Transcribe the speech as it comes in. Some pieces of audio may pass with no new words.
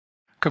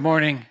Good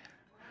morning.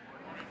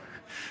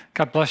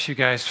 God bless you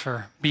guys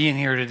for being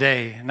here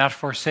today and not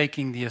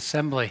forsaking the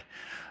assembly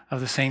of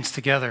the saints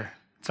together.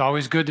 It's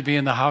always good to be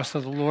in the house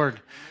of the Lord,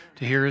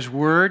 to hear His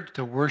word,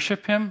 to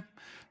worship Him,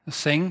 to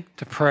sing,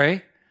 to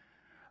pray,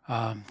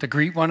 to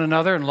greet one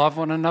another and love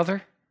one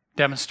another,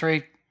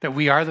 demonstrate that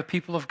we are the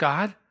people of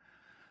God,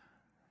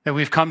 that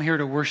we've come here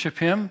to worship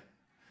Him.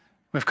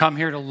 We've come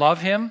here to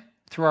love Him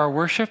through our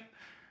worship,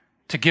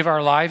 to give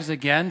our lives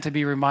again, to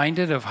be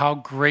reminded of how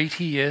great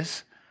He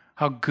is,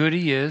 how good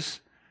He is.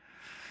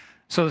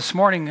 So this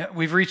morning,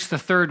 we've reached the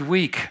third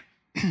week,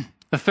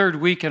 the third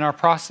week in our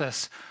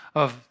process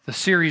of the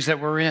series that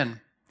we're in,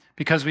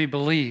 because we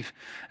believe.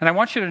 And I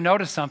want you to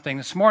notice something.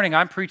 This morning,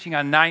 I'm preaching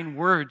on 9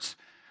 words.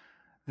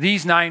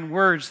 These 9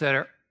 words that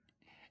are,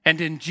 and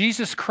in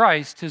Jesus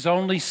Christ, His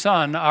only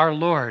Son, our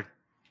Lord.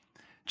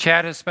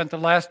 Chad has spent the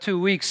last 2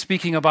 weeks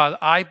speaking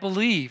about I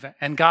believe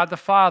and God the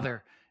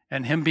Father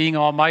and Him being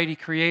Almighty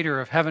Creator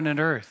of heaven and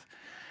earth.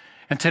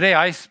 And today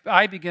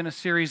I begin a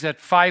series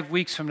that 5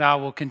 weeks from now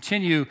will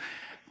continue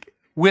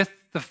with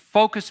the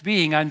focus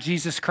being on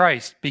Jesus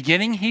Christ,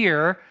 beginning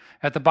here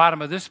at the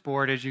bottom of this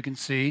board, as you can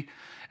see.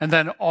 And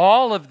then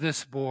all of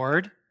this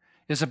board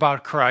is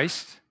about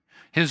Christ,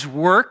 His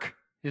work,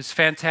 His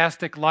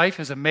fantastic life,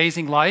 His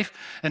amazing life.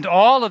 And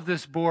all of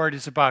this board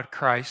is about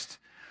Christ.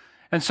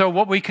 And so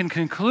what we can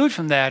conclude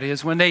from that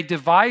is when they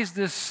devised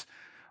this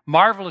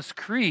marvelous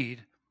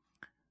creed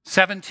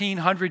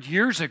 1,700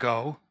 years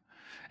ago,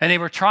 and they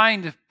were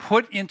trying to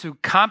put into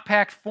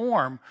compact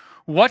form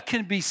what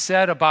can be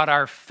said about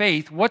our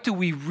faith. What do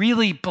we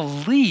really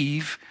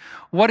believe?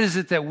 What is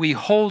it that we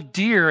hold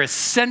dear,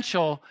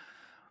 essential?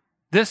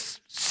 This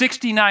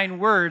 69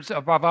 words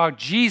about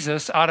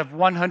Jesus out of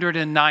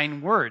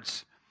 109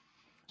 words.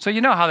 So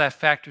you know how that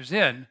factors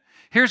in.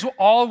 Here's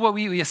all what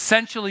we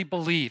essentially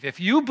believe. If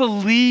you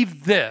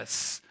believe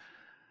this,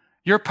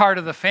 you're part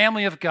of the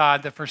family of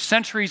God that for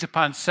centuries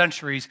upon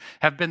centuries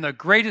have been the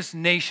greatest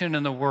nation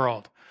in the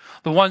world.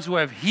 The ones who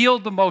have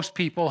healed the most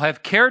people,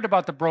 have cared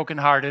about the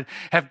brokenhearted,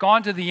 have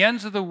gone to the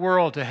ends of the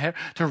world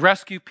to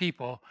rescue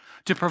people,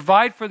 to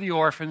provide for the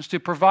orphans, to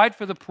provide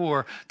for the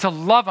poor, to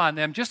love on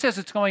them, just as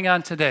it's going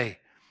on today.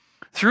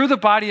 Through the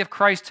body of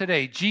Christ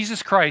today,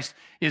 Jesus Christ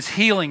is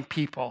healing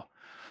people.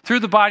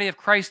 Through the body of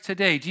Christ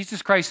today,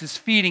 Jesus Christ is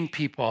feeding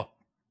people.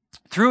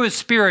 Through His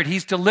Spirit,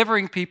 He's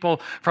delivering people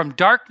from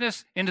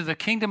darkness into the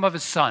kingdom of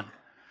His Son.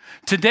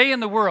 Today in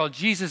the world,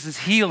 Jesus is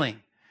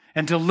healing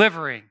and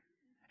delivering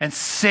and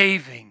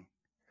saving.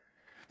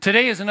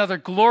 Today is another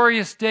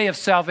glorious day of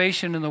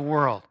salvation in the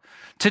world.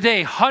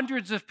 Today,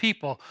 hundreds of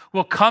people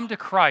will come to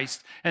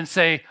Christ and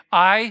say,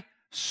 I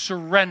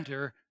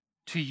surrender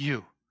to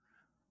you.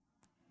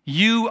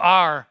 You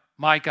are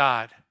my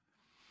God.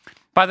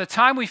 By the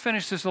time we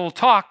finish this little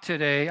talk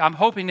today, I'm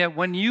hoping that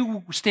when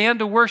you stand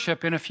to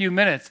worship in a few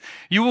minutes,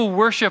 you will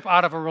worship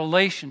out of a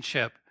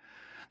relationship,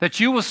 that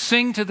you will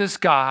sing to this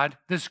God,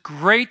 this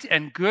great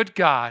and good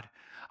God,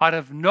 out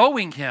of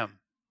knowing Him.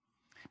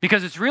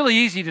 Because it's really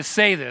easy to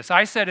say this.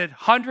 I said it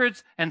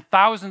hundreds and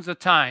thousands of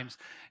times,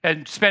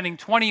 and spending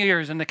 20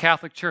 years in the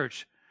Catholic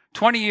Church,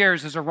 20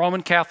 years as a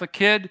Roman Catholic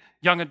kid,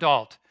 young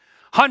adult,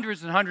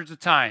 hundreds and hundreds of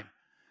times.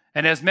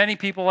 And as many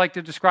people like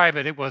to describe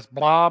it, it was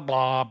blah,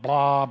 blah,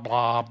 blah,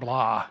 blah,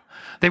 blah.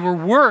 They were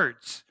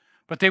words,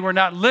 but they were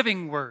not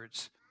living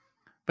words.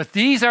 But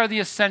these are the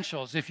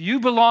essentials. If you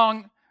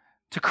belong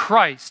to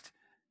Christ,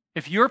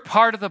 if you're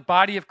part of the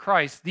body of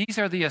Christ, these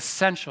are the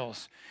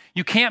essentials.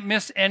 You can't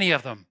miss any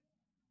of them.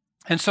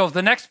 And so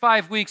the next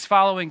 5 weeks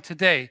following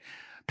today,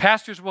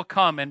 pastors will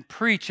come and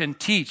preach and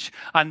teach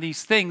on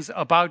these things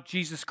about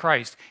Jesus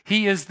Christ.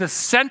 He is the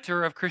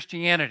center of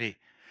Christianity.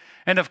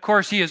 And of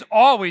course, He is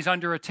always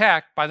under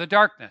attack by the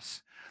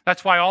darkness.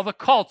 That's why all the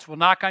cults will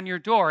knock on your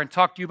door and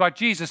talk to you about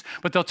Jesus,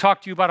 but they'll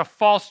talk to you about a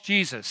false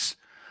Jesus.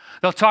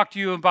 They'll talk to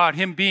you about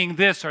Him being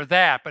this or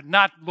that, but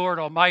not Lord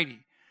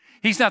Almighty.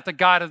 He's not the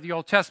God of the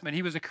Old Testament.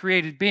 He was a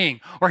created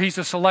being, or He's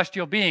a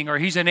celestial being, or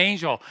He's an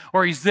angel,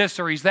 or He's this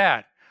or He's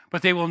that.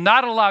 But they will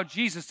not allow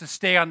Jesus to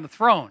stay on the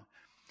throne.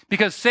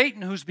 Because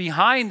Satan, who's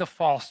behind the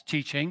false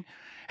teaching,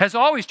 has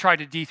always tried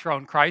to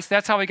dethrone Christ.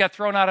 That's how He got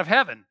thrown out of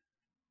heaven.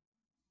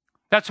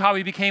 That's how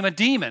He became a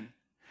demon.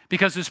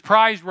 Because his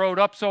pride rode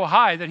up so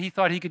high that he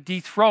thought he could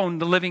dethrone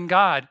the living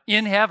God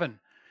in heaven.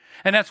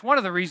 And that's one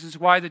of the reasons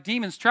why the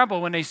demons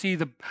tremble when they see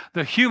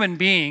the human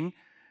being,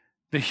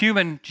 the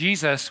human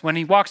Jesus. When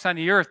He walks on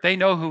the earth, they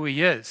know who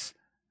He is.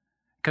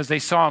 Because they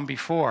saw Him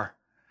before.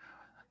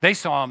 They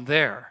saw Him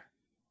there.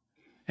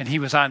 And He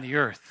was on the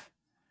earth.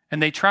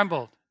 And they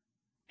trembled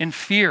in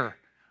fear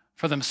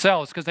for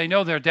themselves because they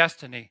know their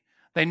destiny.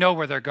 They know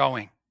where they're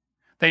going.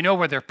 They know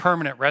where their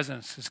permanent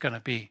residence is going to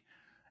be.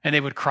 And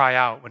they would cry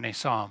out when they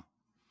saw Him.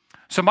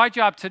 So my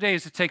job today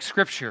is to take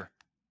Scripture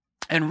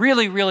and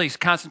really, really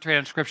concentrate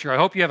on Scripture. I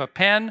hope you have a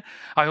pen.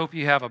 I hope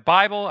you have a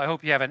Bible. I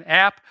hope you have an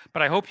app.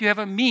 But I hope you have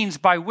a means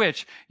by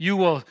which you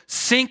will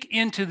sink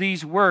into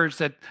these words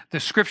that the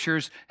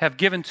Scriptures have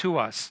given to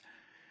us.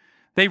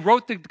 They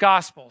wrote the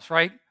Gospels,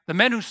 right? The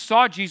men who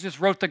saw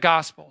Jesus wrote the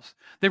Gospels.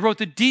 They wrote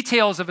the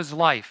details of his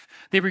life.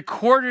 They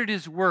recorded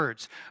his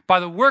words. By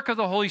the work of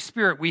the Holy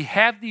Spirit, we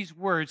have these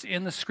words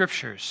in the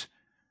Scriptures.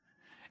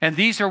 And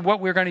these are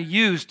what we're going to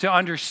use to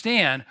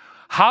understand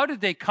how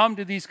did they come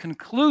to these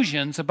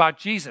conclusions about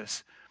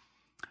Jesus?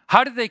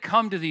 How did they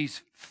come to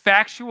these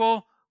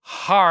factual,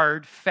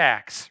 hard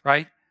facts,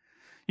 right?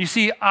 You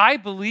see, I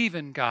believe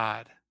in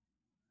God,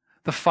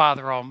 the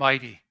Father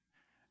Almighty,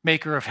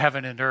 maker of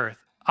heaven and earth.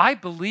 I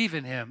believe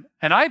in him,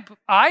 and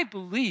I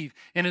believe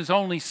in his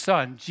only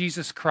Son,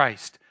 Jesus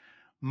Christ,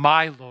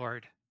 my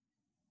Lord.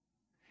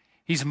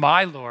 He's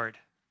my Lord.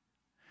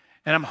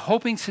 And I'm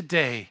hoping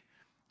today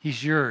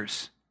he's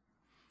yours.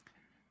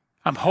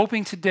 I'm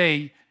hoping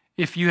today,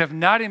 if you have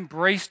not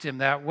embraced him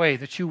that way,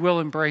 that you will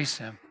embrace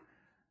him.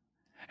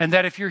 And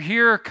that if you're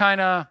here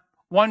kind of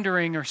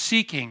wondering or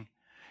seeking,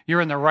 you're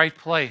in the right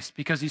place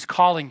because he's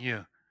calling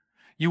you.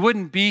 You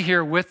wouldn't be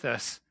here with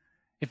us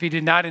if he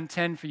did not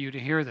intend for you to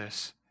hear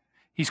this.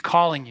 He's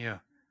calling you,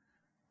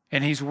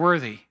 and he's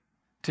worthy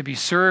to be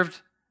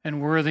served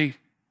and worthy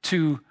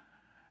to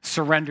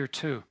surrender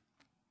to.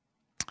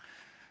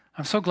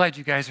 I'm so glad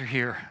you guys are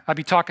here. I'd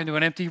be talking to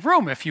an empty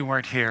room if you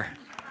weren't here.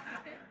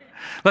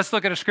 Let's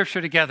look at a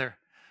scripture together.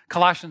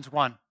 Colossians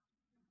 1.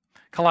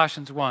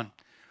 Colossians 1.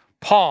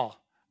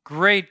 Paul,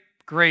 great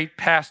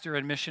pastor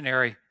and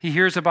missionary. He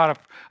hears about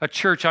a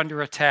church under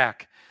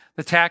attack.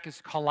 The attack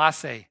is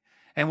Colossae.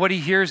 And what he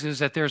hears is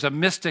that there's a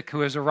mystic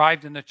who has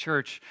arrived in the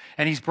church,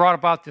 and he's brought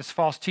about this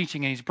false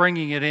teaching, and he's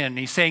bringing it in.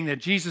 He's saying that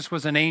Jesus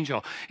was an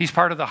angel. He's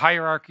part of the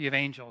hierarchy of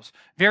angels.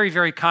 Very,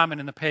 very common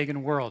in the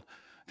pagan world.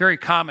 Very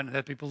common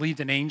that they believed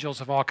in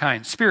angels of all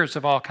kinds, spirits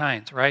of all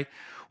kinds, right?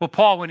 Well,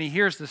 Paul, when he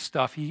hears this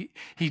stuff, he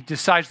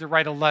decides to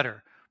write a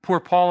letter. Poor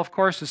Paul, of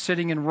course, is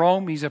sitting in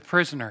Rome. He's a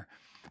prisoner,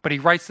 but he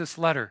writes this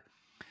letter.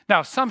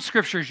 Now, some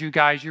scriptures, you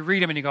guys, you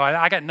read them and you go,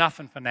 I got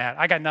nothing from that.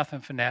 I got nothing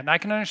from that. And I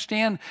can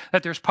understand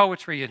that there's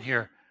poetry in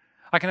here.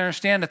 I can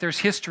understand that there's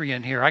history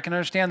in here. I can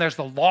understand there's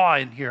the law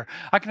in here.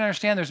 I can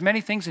understand there's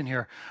many things in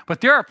here. But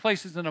there are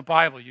places in the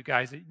Bible, you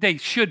guys, they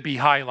should be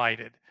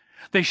highlighted.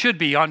 They should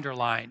be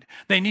underlined.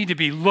 They need to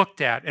be looked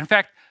at. In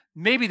fact,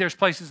 maybe there's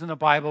places in the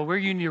Bible where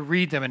you need to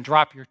read them and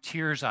drop your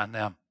tears on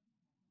them.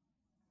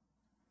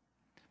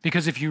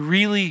 Because if you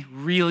really,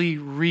 really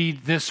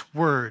read this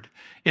word,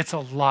 it's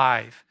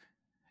alive.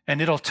 And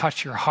it'll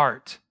touch your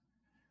heart.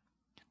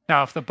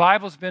 Now, if the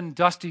Bible's been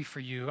dusty for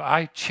you,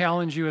 I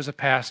challenge you as a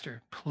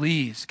pastor,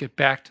 please get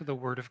back to the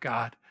Word of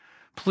God.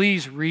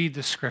 Please read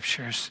the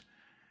Scriptures.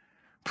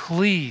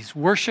 Please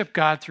worship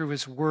God through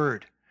His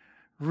Word.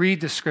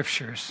 Read the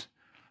Scriptures.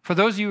 For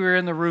those of you who are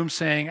in the room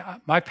saying,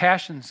 my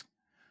passion's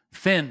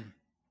thin,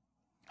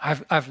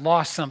 I've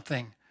lost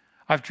something,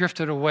 I've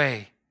drifted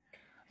away,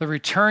 the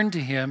return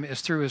to Him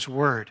is through His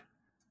Word.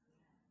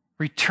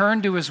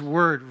 Return to His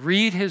Word.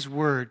 Read His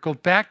Word. Go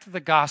back to the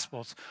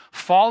Gospels.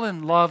 Fall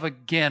in love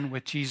again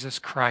with Jesus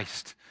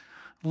Christ.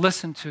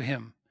 Listen to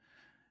Him.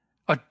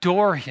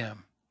 Adore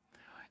Him.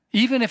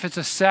 Even if it's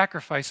a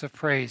sacrifice of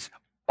praise,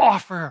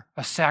 offer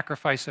a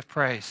sacrifice of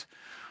praise.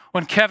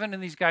 When Kevin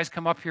and these guys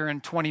come up here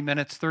in 20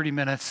 minutes, 30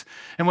 minutes,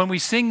 and when we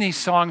sing these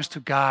songs to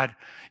God,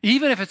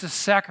 even if it's a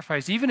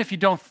sacrifice, even if you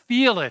don't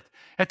feel it,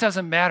 it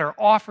doesn't matter.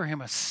 Offer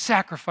Him a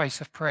sacrifice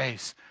of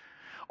praise.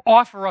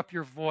 Offer up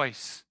your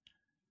voice.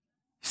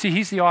 See,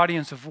 He's the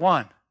audience of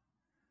one.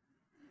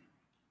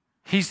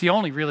 He's the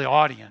only really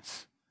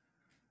audience.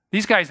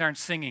 These guys aren't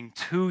singing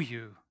to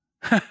you.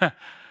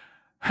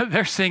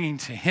 They're singing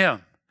to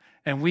Him,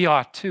 and we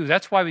ought to.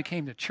 That's why we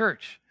came to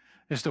church,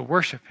 is to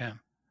worship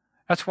Him.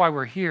 That's why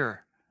we're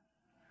here.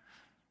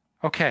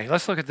 Okay,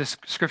 let's look at this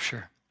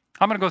scripture.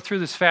 I'm going to go through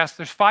this fast.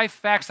 There's 5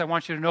 facts I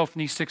want you to know from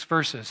these 6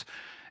 verses.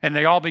 And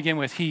they all begin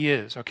with He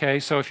is, okay?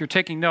 So if you're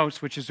taking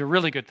notes, which is a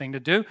really good thing to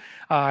do,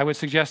 I would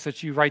suggest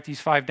that you write these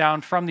 5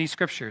 down from these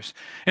scriptures.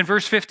 In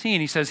verse 15,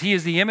 he says, He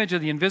is the image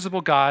of the invisible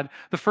God,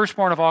 the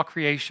firstborn of all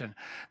creation.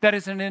 That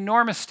is an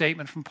enormous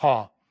statement from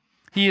Paul.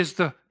 He is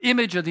the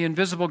image of the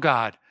invisible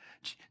God.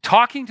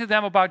 Talking to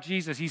them about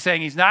Jesus, he's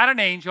saying He's not an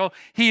angel.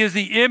 He is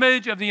the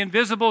image of the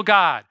invisible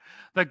God.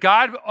 The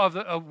God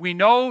we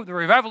know, the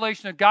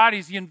revelation of God,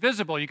 He's the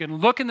invisible. You can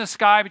look in the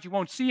sky, but you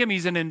won't see Him.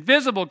 He's an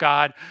invisible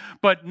God,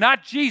 but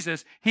not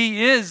Jesus.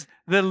 He is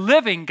the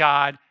living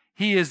God.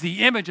 He is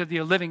the image of the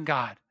living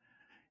God.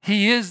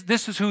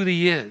 This is who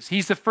He is.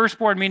 He's the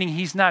firstborn, meaning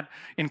He's not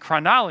in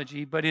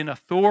chronology, but in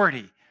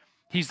authority.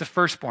 He's the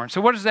firstborn. So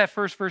what does that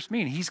first verse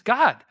mean? He's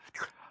God.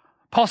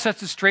 Paul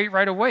sets it straight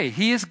right away.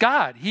 He is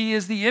God. He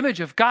is the image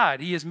of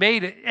God. He is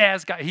made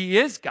as God. He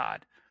is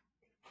God.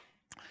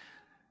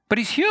 But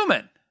He's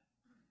human.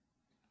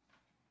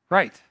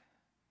 Right.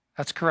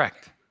 That's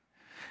correct.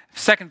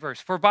 Second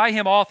verse, for by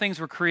Him all things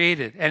were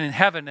created, and in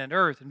heaven and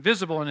earth,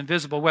 visible and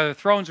invisible, whether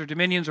thrones or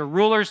dominions or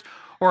rulers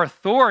or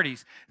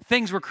authorities,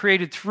 things were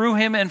created through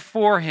Him and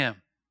for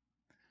Him.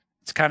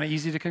 It's kind of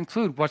easy to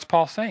conclude. What's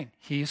Paul saying?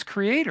 He is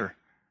creator.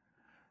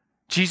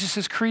 Jesus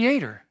is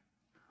creator.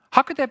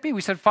 How could that be? We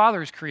said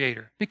Father is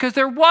creator. Because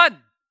they're one.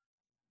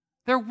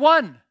 They're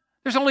one.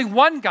 There's only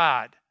one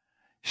God.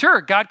 Sure,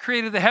 God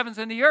created the heavens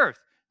and the earth.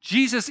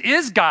 Jesus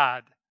is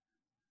God.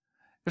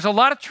 There's a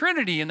lot of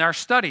Trinity in our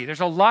study. There's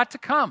a lot to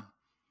come.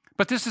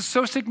 But this is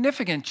so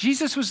significant.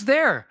 Jesus was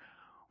there.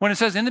 When it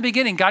says, in the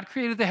beginning, God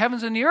created the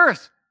heavens and the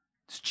earth.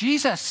 It's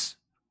Jesus,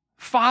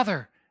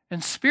 Father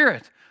and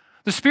Spirit.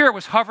 The Spirit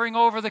was hovering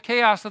over the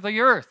chaos of the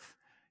earth.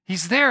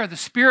 He's there. The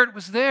Spirit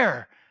was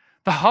there.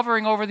 The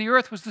hovering over the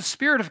earth was the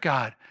Spirit of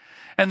God.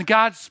 And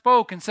God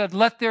spoke and said,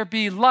 let there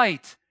be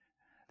light.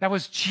 That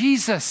was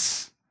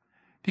Jesus,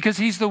 because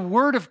he's the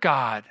Word of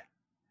God.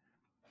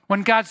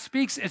 When God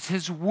speaks, it's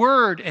his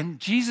Word, and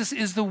Jesus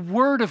is the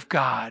Word of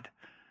God.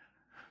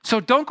 So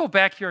don't go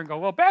back here and go,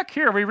 well, back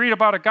here we read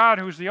about a God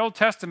who's the Old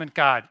Testament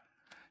God.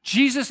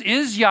 Jesus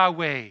is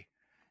Yahweh.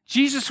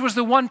 Jesus was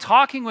the one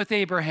talking with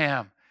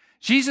Abraham.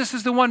 Jesus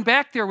is the one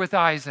back there with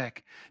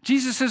Isaac.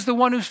 Jesus is the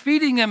one who's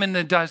feeding them in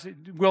the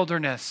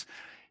wilderness.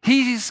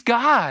 He's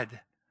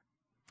God.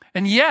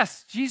 And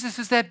yes, Jesus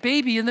is that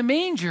baby in the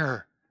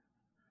manger.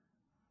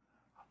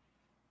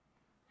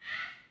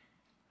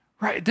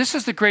 Right, this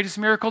is the greatest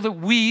miracle that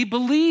we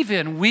believe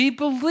in. We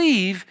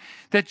believe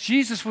that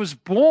Jesus was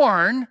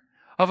born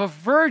of a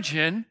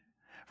virgin,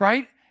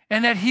 right?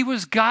 And that he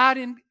was God,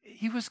 and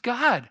he was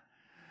God.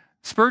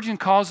 Spurgeon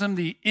calls him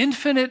the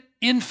infinite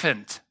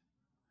infant.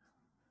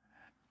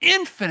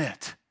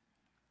 Infinite,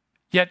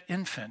 yet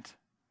infant.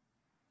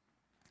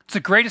 It's the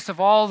greatest of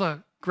all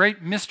the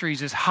great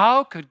mysteries is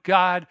how could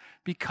God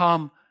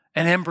become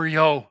an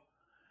embryo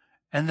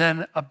and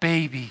then a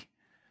baby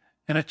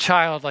and a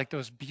child like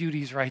those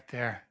beauties right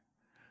there?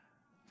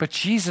 But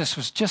Jesus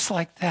was just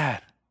like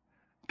that.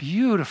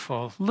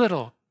 Beautiful,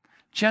 little,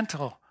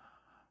 gentle,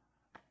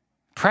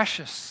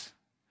 precious.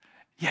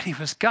 Yet he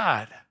was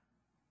God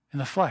in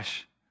the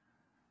flesh.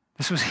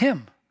 This was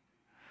him.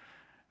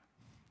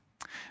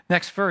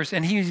 Next verse,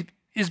 and he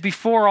is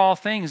before all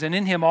things, and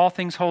in him all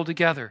things hold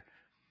together.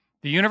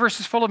 The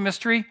universe is full of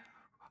mystery.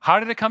 How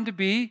did it come to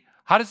be?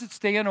 How does it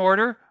stay in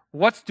order?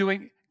 What's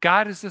doing?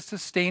 God is the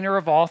sustainer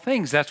of all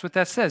things. That's what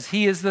that says.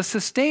 He is the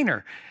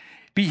sustainer.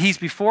 He's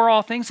before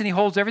all things, and he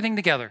holds everything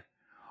together.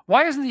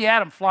 Why isn't the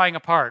atom flying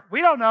apart?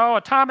 We don't know.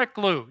 Atomic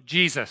glue,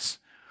 Jesus.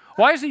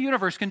 Why does the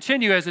universe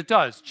continue as it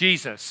does?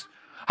 Jesus.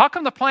 How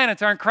come the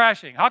planets aren't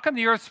crashing? How come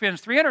the earth spins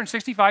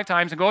 365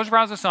 times and goes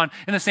around the sun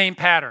in the same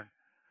pattern?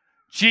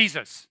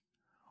 Jesus.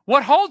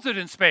 What holds it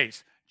in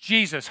space?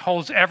 Jesus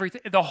holds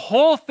everything. The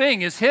whole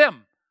thing is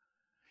him.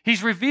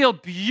 He's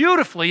revealed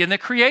beautifully in the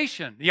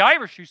creation. The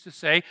Irish used to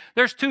say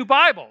there's two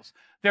Bibles.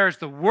 There's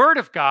the Word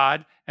of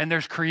God and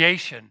there's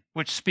creation,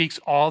 which speaks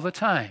all the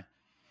time.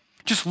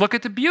 Just look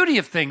at the beauty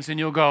of things and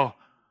you'll go,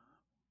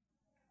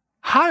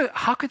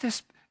 how could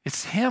this?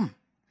 It's him.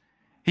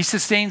 He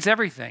sustains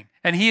everything.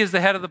 And he is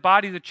the head of the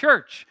body of the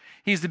church.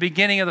 He's the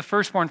beginning of the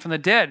firstborn from the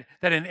dead,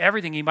 that in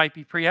everything he might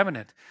be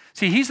preeminent.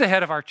 See, he's the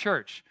head of our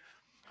church.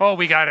 Oh,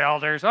 we got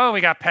elders. Oh,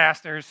 we got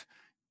pastors.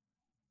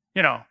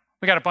 You know,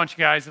 we got a bunch of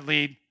guys that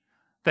lead.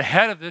 The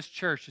head of this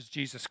church is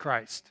Jesus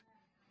Christ.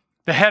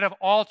 The head of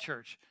all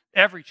church,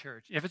 every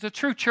church, if it's a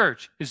true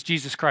church, is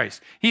Jesus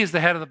Christ. He is the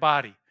head of the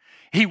body.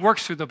 He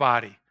works through the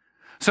body.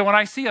 So when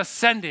I see us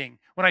sending,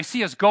 when I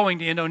see us going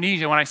to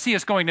Indonesia, when I see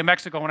us going to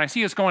Mexico, when I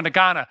see us going to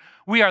Ghana,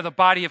 we are the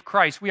body of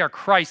Christ. We are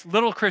Christ,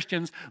 little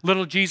Christians,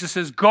 little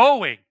Jesuses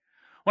going.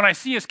 When I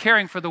see us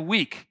caring for the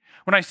weak,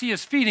 when I see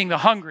us feeding the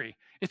hungry,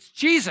 it's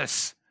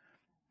Jesus.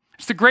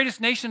 It's the greatest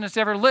nation that's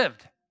ever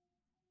lived.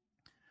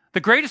 The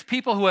greatest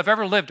people who have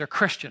ever lived are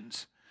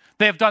Christians.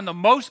 They have done the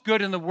most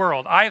good in the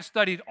world. I have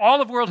studied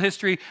all of world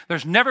history.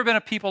 There's never been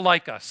a people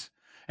like us.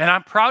 And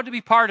I'm proud to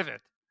be part of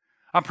it.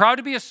 I'm proud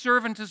to be a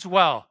servant as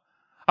well.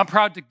 I'm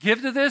proud to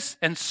give to this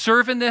and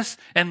serve in this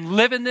and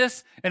live in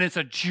this. And it's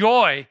a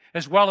joy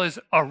as well as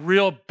a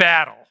real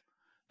battle.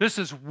 This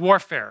is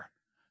warfare.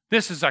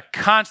 This is a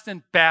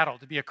constant battle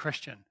to be a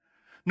Christian.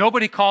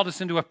 Nobody called us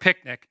into a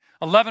picnic.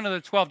 11 of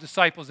the 12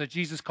 disciples that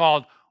Jesus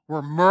called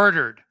were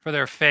murdered for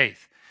their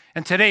faith.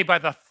 And today, by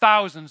the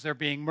thousands, they're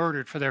being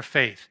murdered for their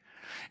faith.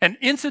 An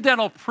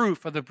incidental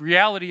proof of the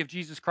reality of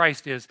Jesus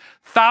Christ is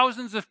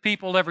thousands of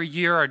people every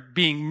year are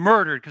being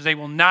murdered because they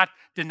will not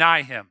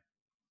deny him.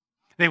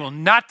 They will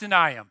not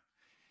deny him.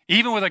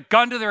 Even with a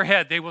gun to their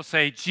head, they will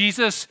say,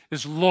 Jesus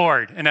is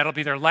Lord, and that'll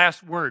be their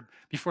last word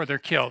before they're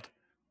killed.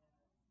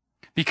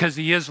 Because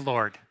he is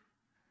Lord.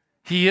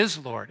 He is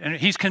Lord, and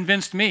he's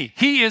convinced me.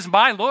 He is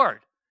my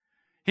Lord.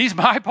 He's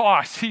my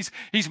boss.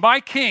 He's my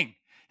king.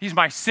 He's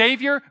my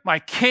Savior, my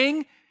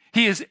King.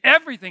 He is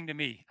everything to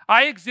me.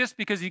 I exist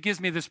because he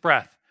gives me this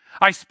breath.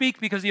 I speak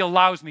because he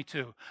allows me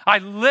to. I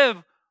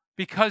live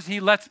because he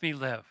lets me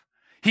live.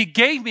 He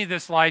gave me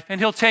this life, and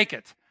he'll take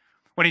it.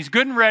 When he's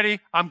good and ready,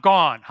 I'm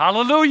gone.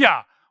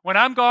 Hallelujah. When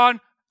I'm gone,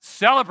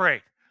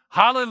 celebrate.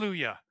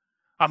 Hallelujah.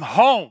 I'm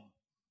home,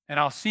 and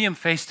I'll see him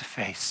face to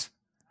face.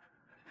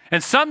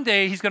 And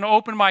someday he's going to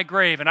open my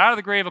grave, and out of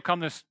the grave will come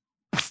this,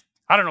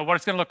 I don't know what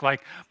it's going to look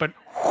like, but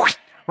whoosh,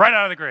 right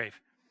out of the grave.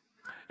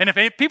 And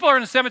if people are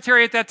in the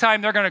cemetery at that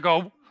time, they're going to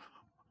go,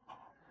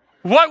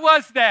 what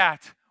was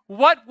that?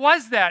 What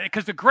was that?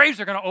 Because the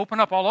graves are going to open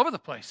up all over the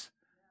place.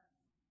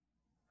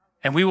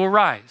 And we will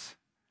rise,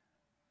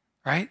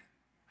 right?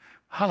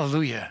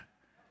 Hallelujah.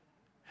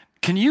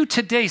 Can you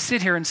today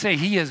sit here and say,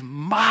 he is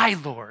my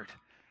Lord?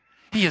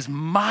 He is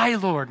my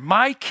Lord,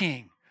 my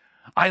King.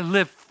 I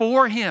live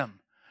for him.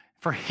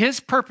 For his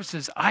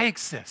purposes, I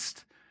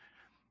exist.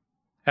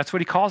 That's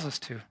what he calls us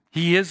to.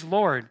 He is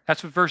Lord.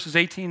 That's what verses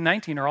 18 and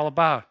 19 are all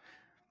about.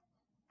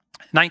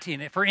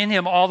 19, for in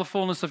him all the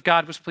fullness of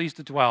God was pleased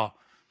to dwell.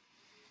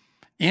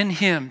 In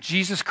him,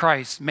 Jesus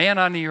Christ, man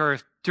on the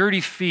earth,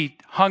 dirty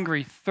feet,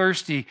 hungry,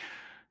 thirsty,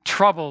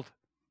 troubled,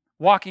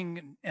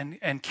 walking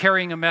and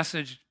carrying a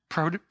message,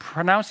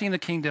 pronouncing the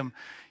kingdom.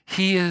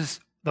 He is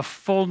the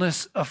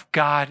fullness of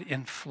God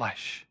in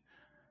flesh.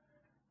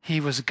 He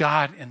was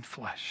God in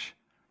flesh.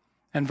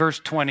 And verse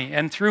 20,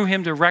 and through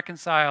him to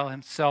reconcile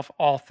himself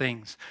all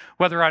things,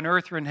 whether on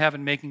earth or in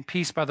heaven, making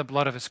peace by the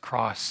blood of his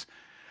cross.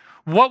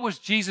 What was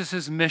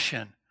Jesus'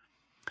 mission?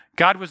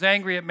 God was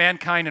angry at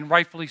mankind, and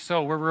rightfully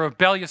so. We're a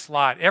rebellious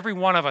lot. Every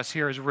one of us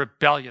here is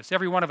rebellious.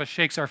 Every one of us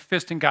shakes our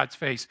fist in God's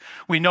face.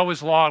 We know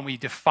his law and we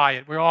defy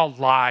it. We all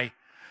lie.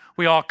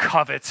 We all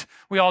covet.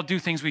 We all do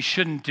things we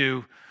shouldn't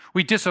do.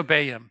 We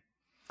disobey him.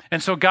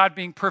 And so God,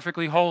 being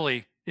perfectly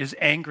holy, is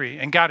angry.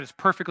 And God is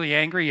perfectly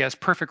angry. He has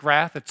perfect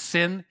wrath at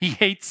sin. He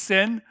hates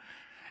sin.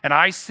 And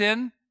I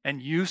sin,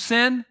 and you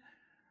sin.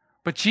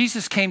 But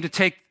Jesus came to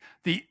take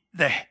the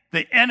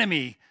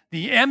enemy,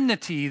 the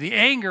enmity, the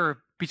anger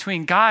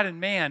between God and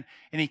man,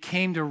 and he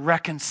came to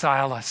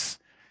reconcile us.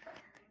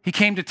 He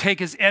came to take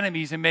his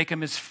enemies and make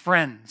them his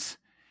friends.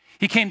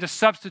 He came to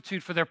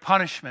substitute for their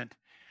punishment.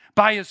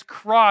 By his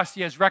cross,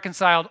 he has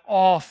reconciled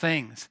all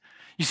things.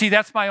 You see,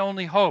 that's my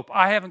only hope.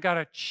 I haven't got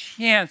a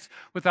chance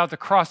without the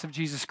cross of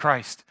Jesus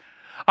Christ.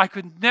 I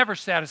could never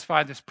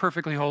satisfy this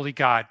perfectly holy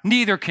God.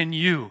 Neither can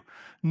you.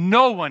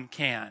 No one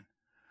can.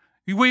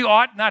 We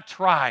ought not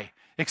try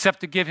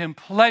except to give him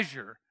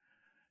pleasure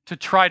to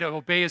try to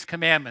obey his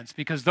commandments,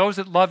 because those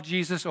that love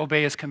Jesus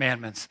obey his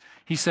commandments.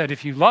 He said,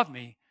 if you love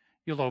me,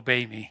 you'll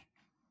obey me.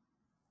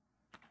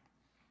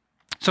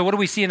 So what do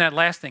we see in that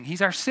last thing?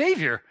 He's our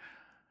Savior.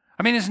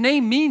 I mean, his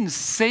name means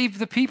save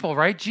the people,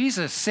 right?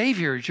 Jesus,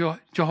 Savior.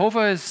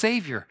 Jehovah is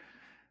Savior.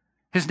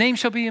 His name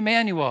shall be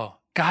Emmanuel,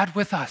 God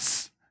with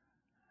us.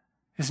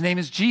 His name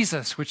is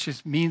Jesus,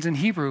 which means in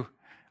Hebrew,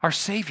 our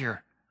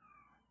Savior.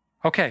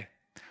 Okay,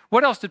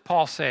 what else did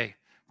Paul say?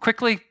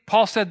 Quickly,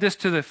 Paul said this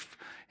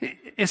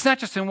it's not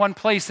just in one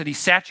place that he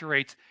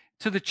saturates.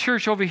 To the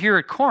church over here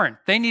at Corinth,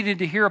 they needed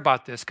to hear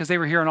about this because they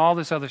were hearing all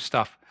this other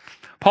stuff.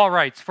 Paul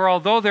writes, for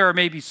although there are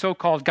maybe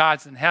so-called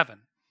gods in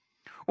heaven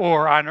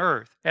or on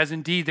earth, as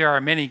indeed there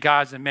are many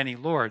gods and many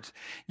lords,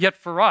 yet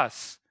for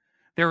us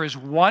there is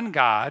one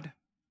God,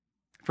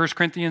 1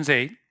 Corinthians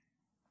 8,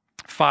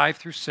 5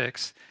 through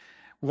 6,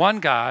 one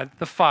God,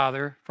 the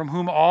Father, from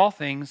whom all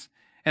things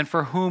and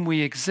for whom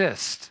we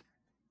exist,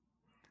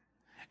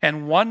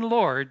 and one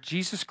Lord,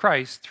 Jesus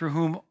Christ, through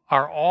whom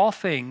are all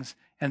things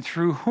and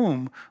through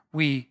whom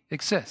we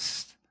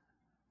exist.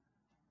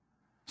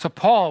 So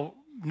Paul,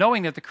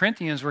 knowing that the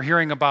Corinthians were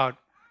hearing about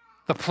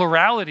the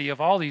plurality of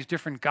all these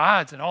different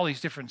gods and all these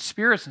different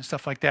spirits and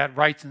stuff like that,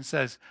 writes and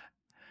says,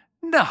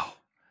 no,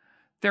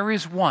 there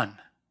is one.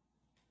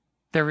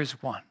 There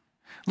is one.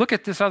 Look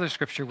at this other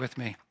scripture with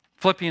me,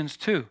 Philippians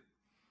 2.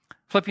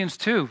 Philippians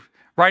 2,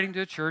 writing to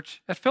a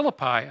church at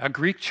Philippi, a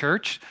Greek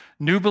church,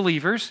 new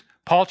believers,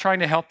 Paul trying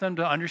to help them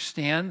to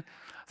understand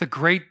the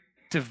great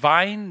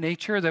divine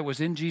nature that was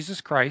in Jesus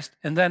Christ,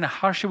 and then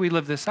how should we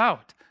live this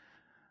out?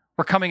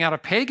 We're coming out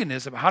of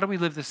paganism. How do we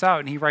live this out?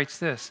 And he writes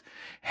this,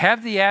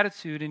 have the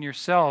attitude in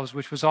yourselves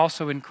which was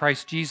also in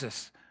Christ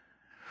Jesus,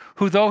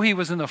 who though he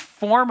was in the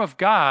form of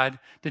God,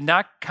 did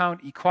not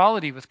count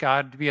equality with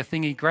God to be a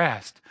thing he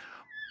grasped,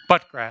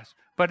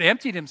 but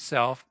emptied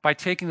himself by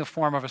taking the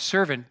form of a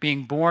servant,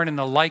 being born in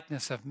the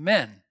likeness of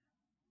men.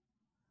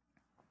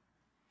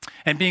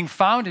 And being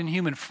found in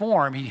human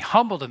form, he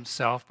humbled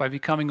himself by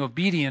becoming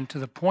obedient to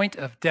the point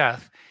of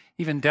death,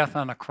 even death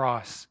on a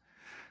cross.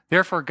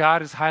 Therefore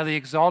God has highly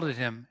exalted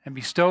him and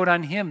bestowed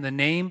on him the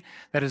name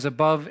that is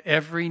above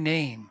every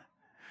name,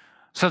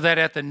 so that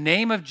at the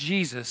name of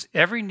Jesus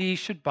every knee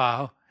should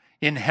bow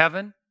in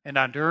heaven and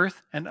on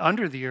earth and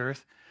under the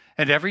earth,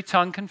 and every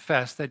tongue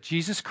confess that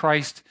Jesus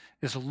Christ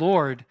is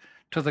Lord,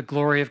 to the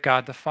glory of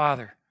God the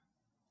Father.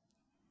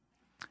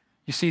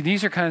 You see,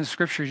 these are kind of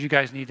scriptures you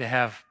guys need to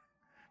have.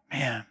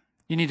 Man,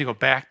 you need to go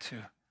back to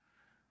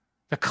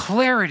the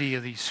clarity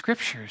of these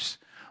scriptures,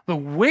 the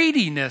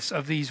weightiness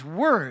of these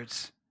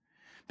words,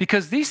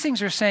 because these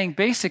things are saying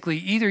basically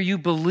either you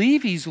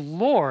believe he's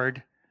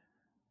Lord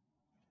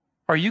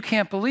or you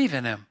can't believe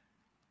in him.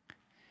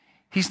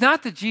 He's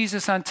not the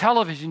Jesus on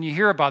television you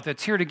hear about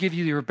that's here to give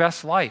you your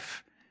best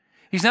life.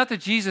 He's not the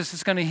Jesus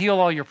that's going to heal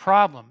all your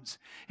problems.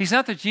 He's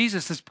not the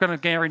Jesus that's going to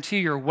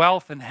guarantee your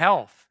wealth and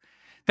health.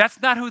 That's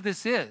not who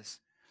this is.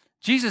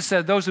 Jesus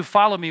said, those who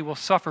follow me will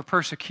suffer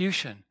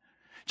persecution.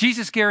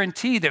 Jesus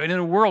guaranteed that in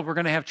a world we're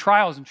going to have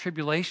trials and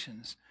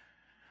tribulations.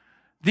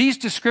 These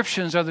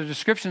descriptions are the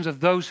descriptions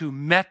of those who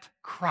met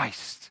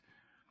Christ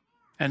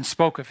and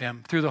spoke of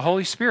him through the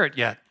Holy Spirit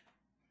yet.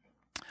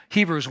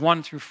 Hebrews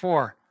 1 through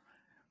 4.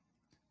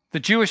 The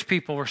Jewish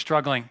people were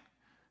struggling.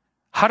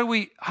 How do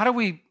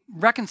we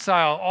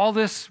reconcile all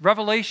this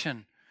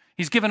revelation?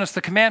 He's given us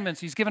the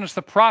commandments. He's given us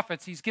the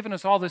prophets. He's given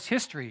us all this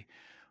history.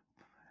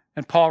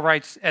 And Paul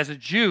writes, as a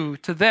Jew,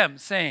 to them,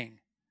 saying,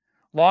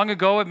 long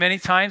ago, at many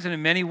times and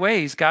in many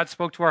ways, God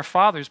spoke to our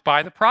fathers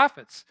by the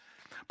prophets.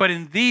 But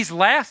in these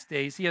last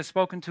days, he has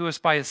spoken to us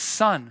by his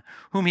Son,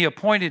 whom he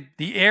appointed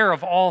the heir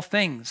of all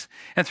things,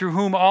 and through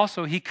whom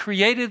also he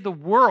created the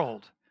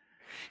world.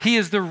 He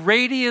is the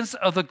radiance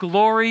of the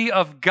glory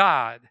of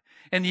God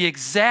and the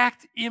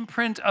exact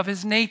imprint of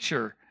his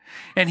nature,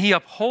 and he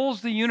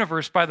upholds the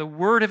universe by the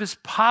word of his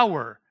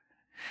power.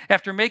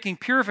 After making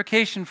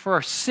purification for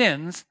our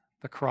sins,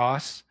 the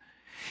cross,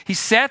 he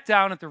sat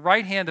down at the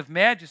right hand of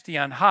majesty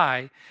on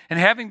high, and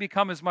having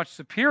become as much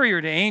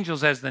superior to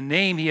angels as the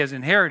name he has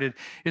inherited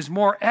is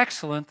more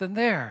excellent than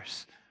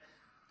theirs.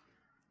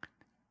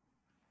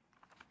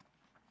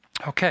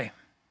 Okay,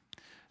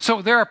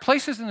 so there are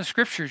places in the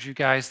scriptures, you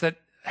guys, that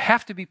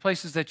have to be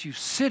places that you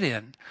sit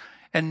in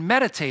and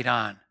meditate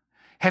on.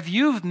 Have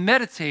you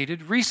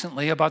meditated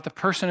recently about the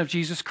person of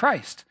Jesus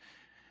Christ?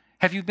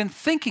 Have you been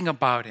thinking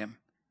about him?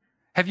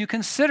 Have you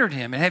considered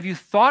him? And have you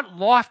thought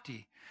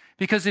lofty?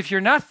 Because if you're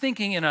not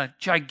thinking in a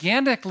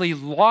gigantically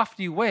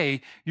lofty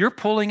way, you're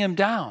pulling him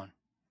down.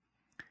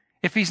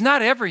 If he's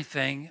not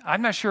everything,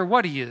 I'm not sure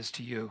what he is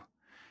to you.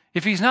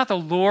 If he's not the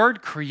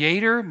Lord,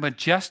 creator,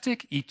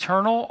 majestic,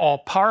 eternal,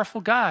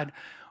 all-powerful God,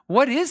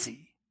 what is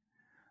he?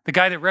 The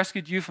guy that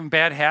rescued you from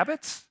bad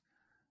habits?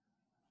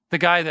 The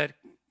guy that,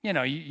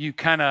 you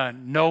kind of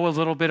know a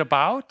little bit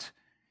about?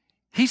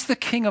 He's the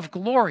King of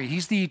glory.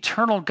 He's the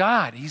eternal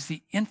God. He's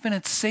the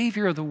infinite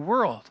Savior of the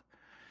world.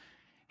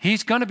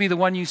 He's going to be the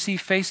one you see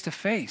face to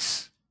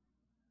face.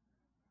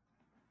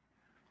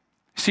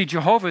 See,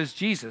 Jehovah is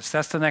Jesus.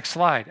 That's the next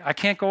slide. I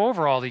can't go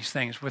over all these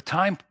things with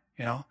time,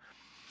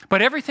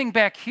 But everything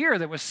back here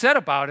that was said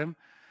about him,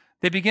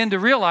 they begin to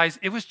realize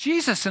it was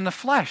Jesus in the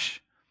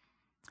flesh.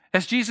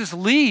 As Jesus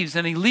leaves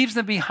and he leaves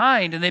them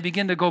behind and they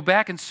begin to go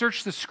back and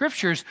search the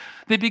scriptures,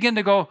 they begin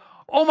to go,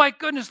 oh my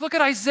goodness, look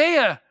at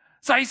Isaiah.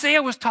 So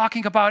Isaiah was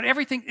talking about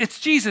everything. It's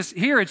Jesus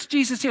here. It's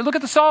Jesus here. Look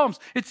at the Psalms.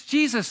 It's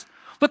Jesus.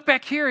 Look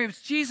back here.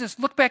 It's Jesus.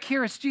 Look back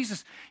here. It's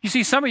Jesus. You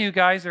see, some of you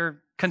guys are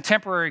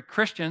contemporary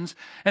Christians,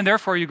 and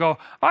therefore you go,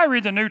 I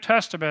read the New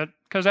Testament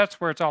because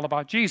that's where it's all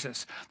about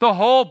Jesus. The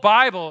whole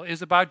Bible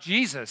is about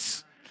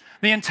Jesus.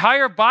 The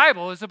entire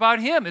Bible is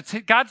about him. It's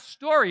God's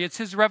story. It's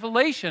his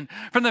revelation.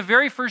 From the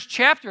very first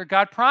chapter,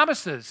 God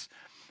promises.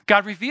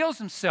 God reveals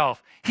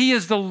himself. He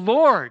is the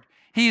Lord.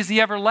 He is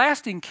the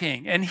everlasting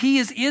King, and he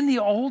is in the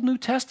Old New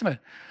Testament.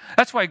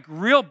 That's why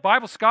real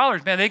Bible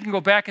scholars, man, they can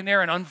go back in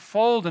there and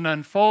unfold and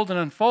unfold and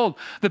unfold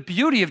the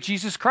beauty of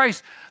Jesus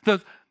Christ.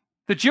 The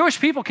Jewish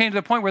people came to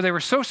the point where they were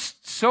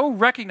so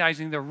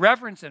recognizing the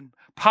reverence and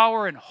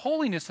power and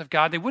holiness of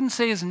God, they wouldn't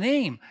say his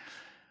name.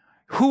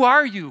 Who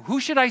are you? Who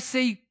should I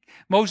say?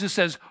 Moses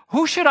says,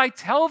 who should I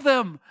tell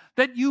them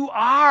that you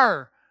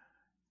are?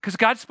 Because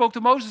God spoke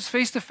to Moses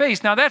face to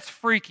face. Now that's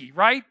freaky,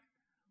 right?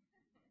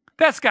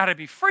 That's got to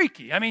be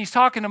freaky. I mean, he's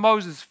talking to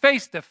Moses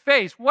face to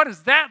face. What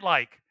is that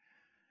like?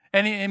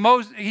 And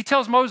he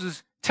tells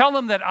Moses, tell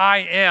them that I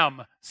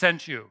am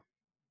sent you.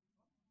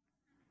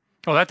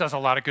 Oh, that does a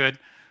lot of good.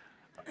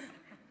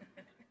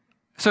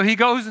 So he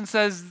goes and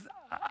says,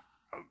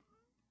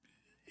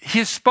 he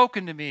has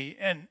spoken to me,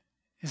 and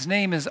his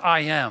name is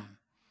I am.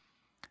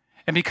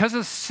 And because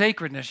of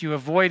sacredness, you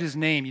avoid his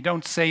name. You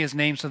don't say his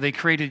name, so they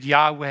created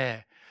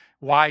Yahweh,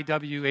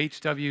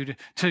 YWHW,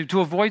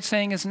 to avoid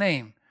saying his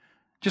name.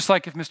 Just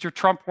like if Mr.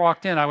 Trump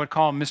walked in, I would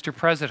call him Mr.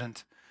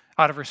 President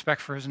out of respect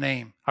for his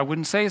name. I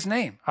wouldn't say his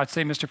name. I'd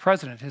say Mr.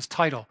 President, his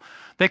title.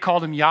 They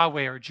called him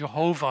Yahweh or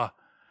Jehovah.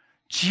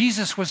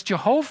 Jesus was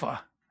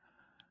Jehovah.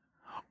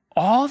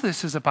 All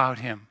this is about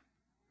him.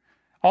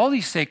 All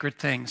these sacred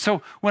things.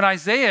 So when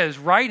Isaiah is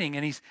writing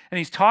and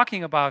he's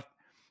talking about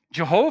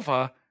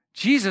Jehovah,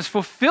 Jesus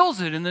fulfills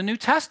it in the New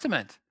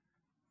Testament.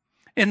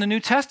 In the New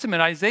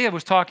Testament, Isaiah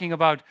was talking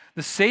about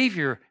the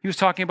Savior. He was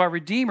talking about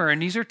Redeemer,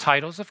 and these are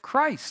titles of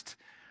Christ.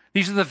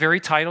 These are the very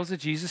titles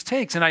that Jesus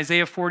takes. In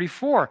Isaiah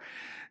 44,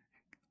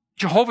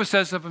 Jehovah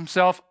says of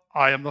himself,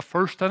 I am the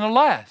first and the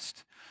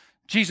last.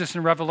 Jesus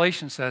in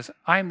Revelation says,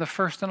 I am the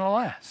first and the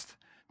last.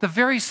 The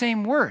very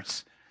same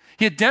words.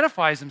 He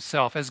identifies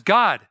himself as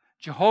God,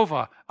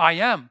 Jehovah, I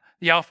am,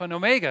 the Alpha and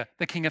Omega,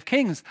 the King of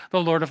Kings,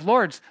 the Lord of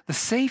Lords, the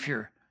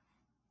Savior.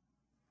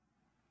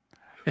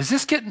 Is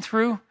this getting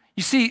through?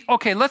 You see,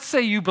 okay, let's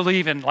say you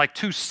believe in like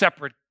two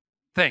separate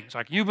things.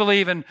 Like you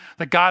believe in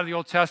the God of the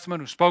Old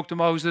Testament who spoke to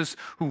Moses,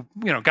 who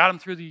got him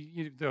through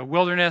the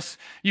wilderness.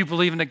 You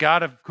believe in the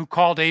God who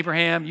called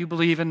Abraham. You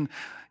believe in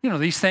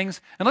these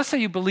things. And let's say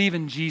you believe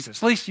in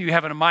Jesus. At least you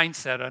have a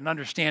mindset, an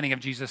understanding of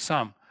Jesus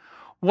some.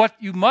 What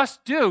you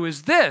must do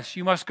is this.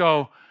 You must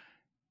go,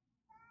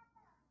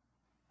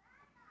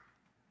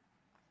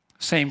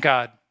 same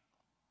God.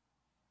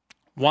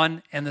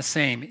 One and the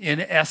same. In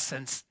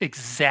essence,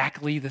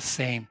 exactly the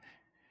same.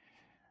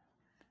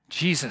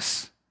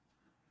 Jesus,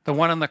 the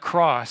one on the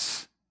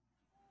cross,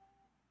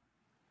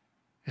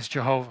 is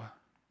Jehovah.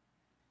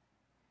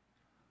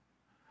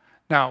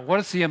 Now, what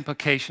is the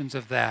implications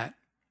of that?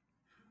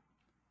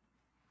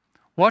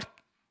 What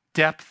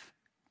depth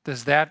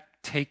does that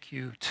take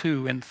you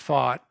to in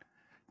thought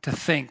to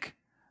think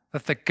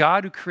that the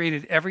God who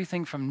created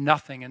everything from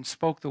nothing and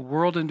spoke the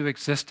world into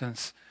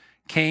existence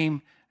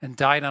came and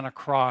died on a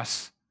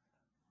cross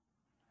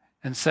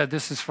and said,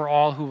 this is for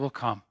all who will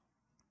come.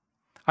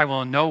 I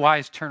will in no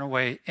wise turn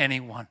away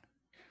anyone.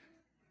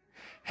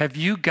 Have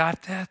you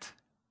got that?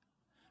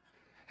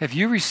 Have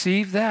you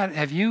received that?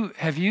 Have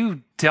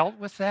you dealt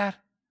with that?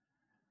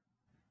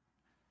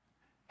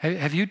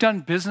 Have you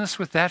done business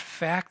with that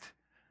fact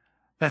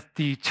that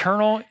the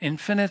eternal,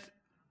 infinite,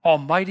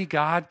 almighty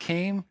God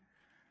came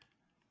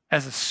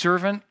as a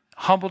servant,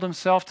 humbled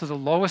himself to the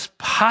lowest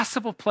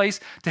possible place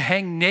to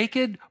hang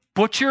naked,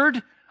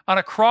 butchered on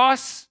a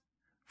cross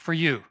for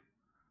you?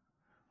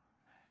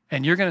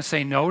 And you're going to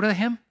say no to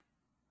him?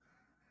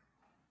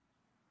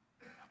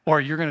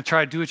 Or you're going to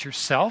try to do it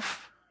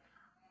yourself?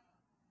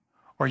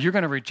 Or you're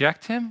going to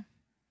reject him?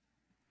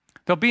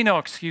 There'll be no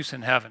excuse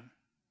in heaven.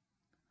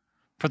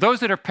 For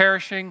those that are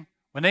perishing,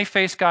 when they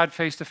face God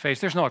face to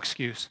face, there's no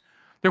excuse.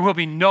 There will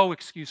be no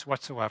excuse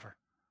whatsoever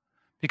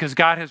because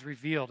God has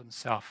revealed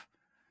himself.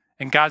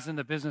 And God's in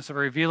the business of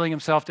revealing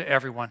himself to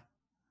everyone.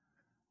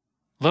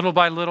 Little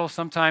by little,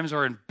 sometimes,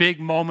 or in big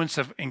moments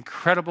of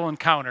incredible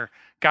encounter,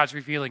 God's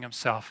revealing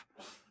himself.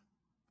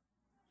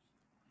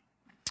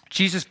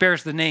 Jesus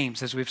bears the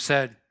names, as we've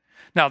said.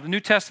 Now, the New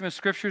Testament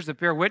scriptures that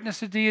bear witness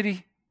to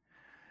deity,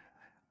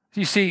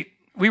 you see,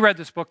 we read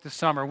this book this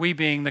summer. We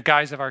being the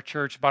guys of our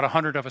church, about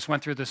 100 of us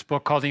went through this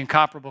book called The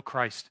Incomparable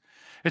Christ.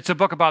 It's a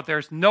book about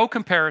there's no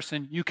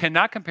comparison. You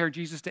cannot compare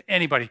Jesus to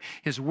anybody.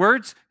 His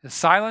words, his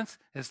silence,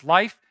 his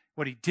life,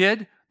 what he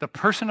did, the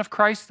person of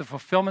Christ, the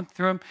fulfillment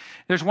through him.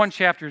 There's one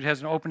chapter that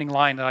has an opening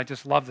line that I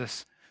just love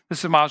this.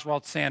 This is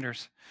Oswald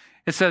Sanders.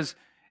 It says,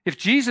 if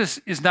Jesus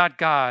is not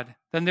God,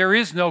 then there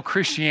is no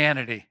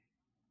Christianity.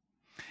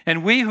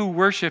 And we who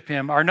worship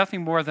him are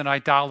nothing more than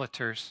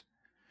idolaters.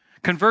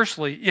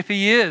 Conversely, if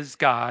he is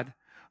God,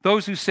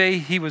 those who say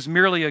he was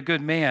merely a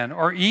good man,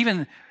 or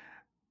even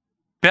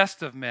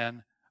best of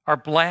men, are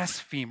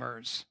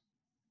blasphemers.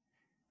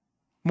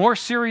 More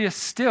serious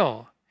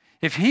still,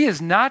 if he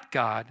is not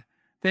God,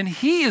 then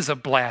he is a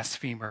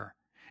blasphemer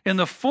in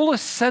the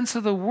fullest sense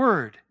of the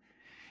word.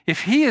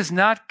 If he is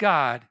not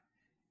God,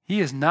 he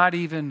is not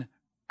even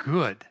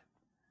good,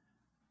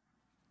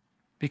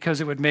 because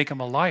it would make him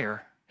a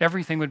liar.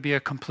 Everything would be a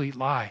complete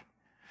lie.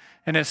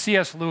 And as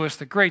C.S. Lewis,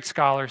 the great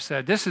scholar,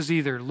 said, this is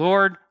either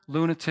Lord,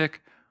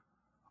 lunatic,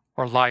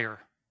 or liar.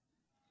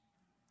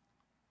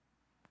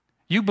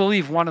 You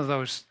believe one of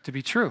those to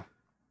be true.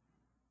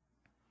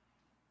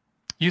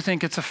 You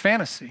think it's a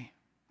fantasy.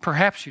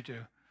 Perhaps you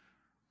do.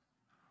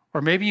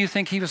 Or maybe you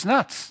think he was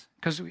nuts,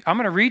 because I'm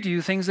going to read to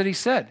you things that he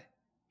said.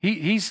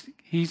 He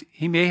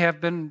may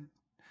have been,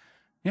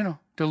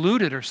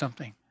 deluded or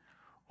something.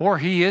 Or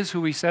he is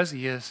who he says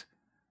he is.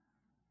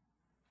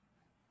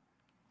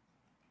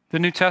 The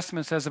New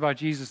Testament says about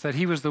Jesus that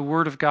he was the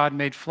Word of God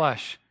made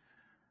flesh,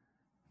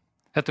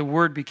 that the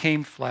Word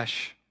became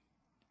flesh.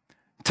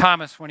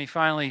 Thomas, when he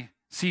finally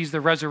sees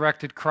the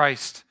resurrected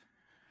Christ,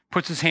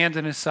 puts his hand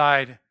in his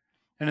side,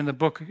 and in the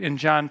book, in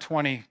John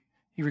 20,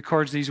 he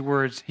records these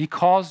words. He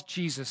calls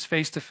Jesus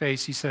face to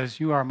face. He says,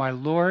 you are my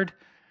Lord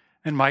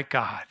and my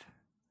God.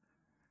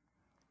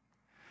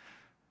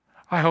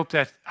 I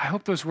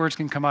hope those words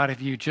can come out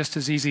of you just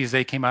as easy as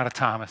they came out of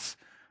Thomas.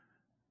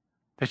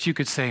 That you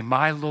could say,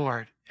 my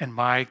Lord and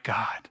my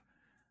God.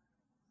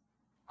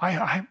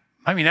 I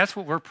mean, that's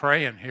what we're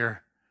praying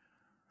here.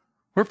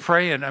 We're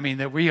praying,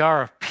 that we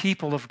are a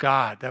people of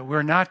God, that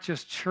we're not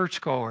just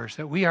churchgoers,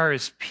 that we are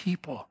his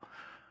people,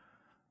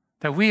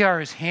 that we are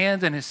his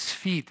hands and his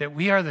feet, that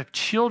we are the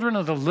children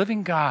of the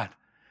living God.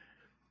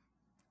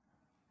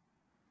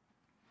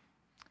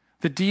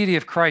 The deity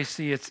of Christ,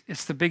 see,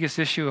 it's the biggest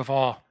issue of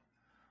all,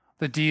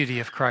 the deity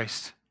of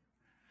Christ.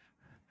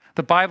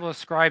 The Bible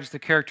ascribes the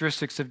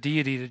characteristics of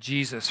deity to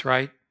Jesus,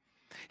 right?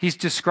 He's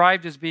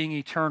described as being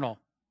eternal.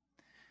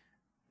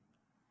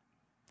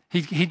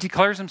 He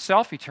declares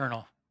himself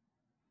eternal.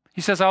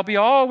 He says, I'll be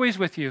always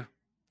with you,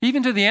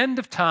 even to the end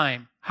of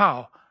time.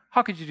 How?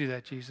 How could you do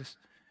that, Jesus?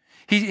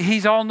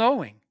 He's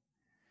all-knowing.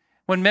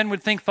 When men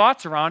would think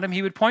thoughts around him,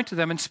 he would point to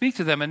them and speak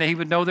to them, and he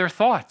would know their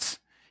thoughts.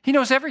 He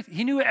knows everything.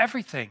 He knew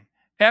everything,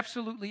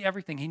 absolutely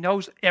everything. He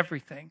knows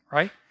everything,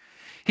 right?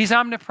 He's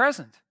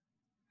omnipresent.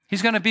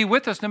 He's going to be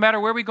with us no matter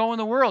where we go in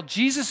the world.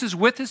 Jesus is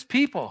with his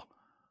people.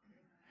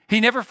 He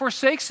never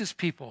forsakes his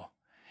people.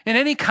 In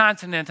any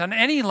continent, on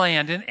any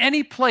land, in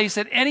any place,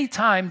 at any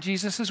time,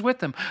 Jesus is with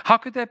them. How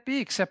could that be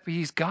except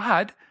he's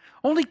God?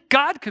 Only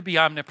God could be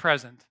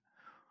omnipresent.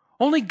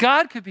 Only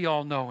God could be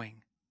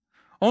all-knowing.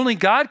 Only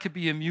God could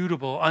be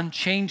immutable,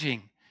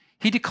 unchanging.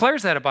 He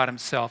declares that about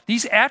himself.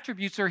 These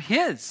attributes are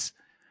his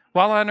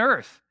while on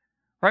earth,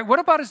 right? What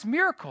about his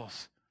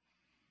miracles?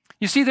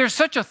 You see, there's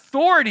such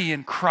authority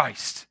in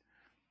Christ.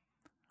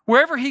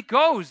 Wherever he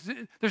goes,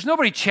 there's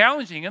nobody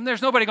challenging him.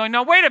 There's nobody going,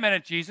 now, wait a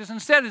minute, Jesus.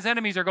 Instead, his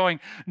enemies are going,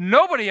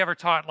 nobody ever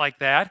taught like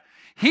that.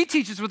 He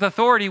teaches with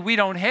authority we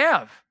don't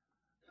have.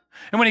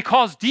 And when he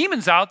calls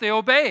demons out, they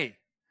obey.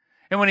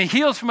 And when he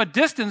heals from a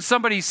distance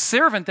somebody's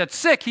servant that's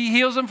sick, he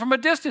heals them from a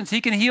distance.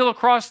 He can heal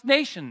across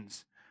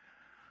nations.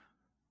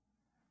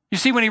 You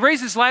see, when he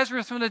raises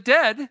Lazarus from the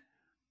dead,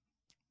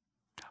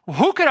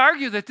 who could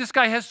argue that this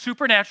guy has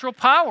supernatural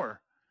power?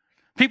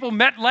 People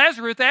met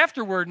Lazarus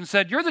afterward and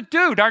said, "You're the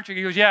dude, aren't you?"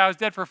 He goes, "Yeah, I was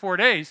dead for 4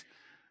 days.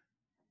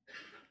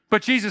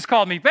 But Jesus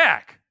called me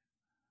back."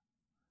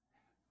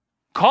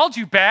 Called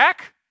you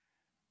back?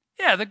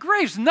 Yeah, the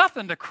grave's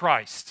nothing to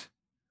Christ.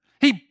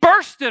 He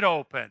burst it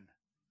open,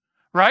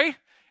 right?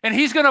 And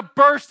he's going to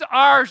burst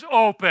ours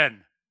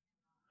open.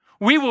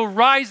 We will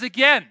rise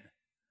again.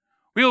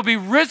 We will be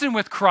risen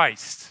with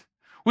Christ.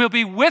 We'll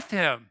be with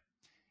him.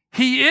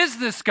 He is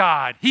this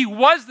God. He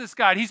was this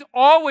God. He's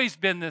always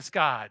been this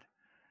God.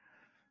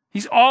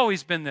 He's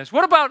always been this.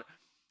 What about,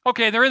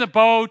 okay, they're in the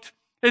boat.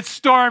 It's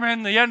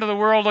storming. The end of the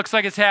world looks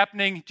like it's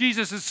happening.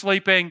 Jesus is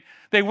sleeping.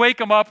 They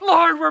wake him up.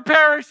 "Lord, we're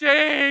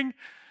perishing."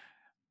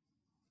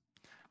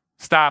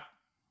 Stop.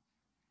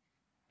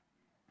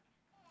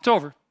 It's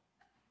over.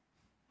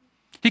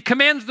 He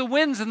commands the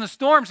winds and the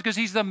storms because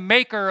he's the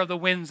maker of the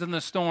winds and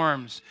the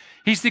storms.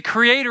 He's the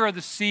creator of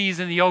the seas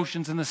and the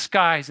oceans and the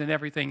skies and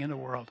everything in the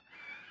world.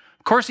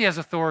 Of course he has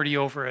authority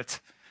over it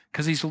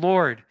because he's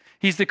Lord.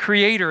 He's the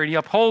creator and he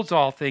upholds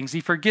all things. He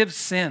forgives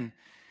sin.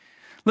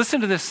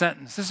 Listen to this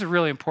sentence. This is a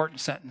really important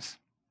sentence.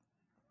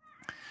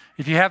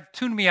 If you have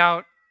tuned me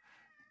out,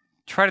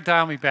 try to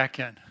dial me back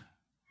in.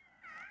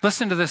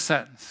 Listen to this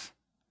sentence.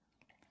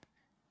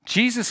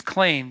 Jesus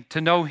claimed to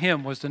know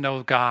him was to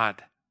know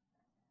God.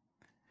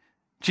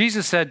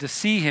 Jesus said to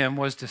see him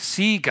was to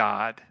see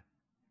God.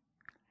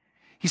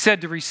 He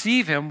said to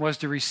receive him was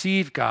to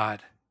receive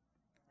God.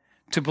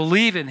 To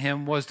believe in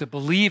him was to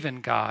believe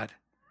in God.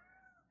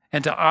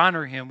 And to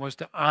honor him was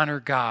to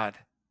honor God.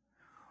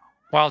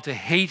 While to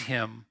hate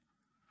him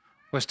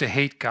was to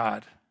hate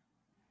God.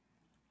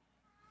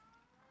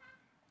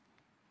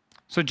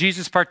 So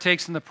Jesus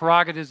partakes in the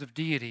prerogatives of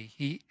deity.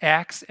 He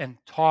acts and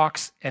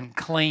talks and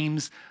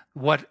claims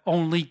what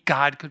only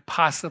God could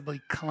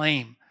possibly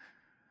claim.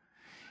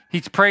 He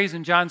prays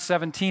in John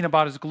 17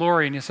 about his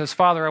glory, and he says,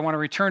 "Father, I want to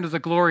return to the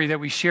glory that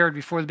we shared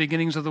before the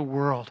beginnings of the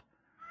world."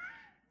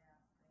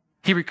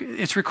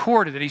 It's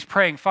recorded that he's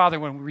praying, "Father,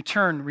 when we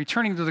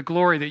returning to the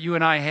glory that you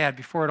and I had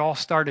before it all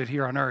started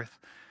here on earth."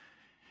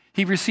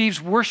 He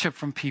receives worship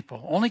from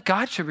people. Only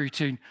God should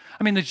return.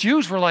 I mean, the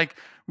Jews were like,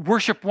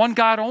 worship one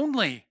God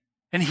only,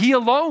 and he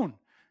alone.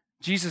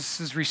 Jesus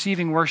is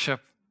receiving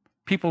worship.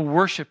 People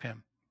worship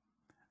him.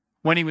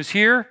 When he was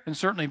here, and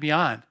certainly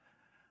beyond.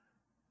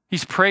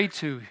 He's prayed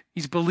to,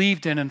 he's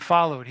believed in and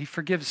followed. He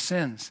forgives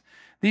sins.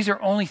 These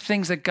are only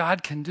things that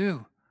God can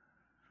do.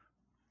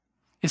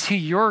 Is he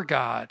your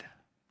God?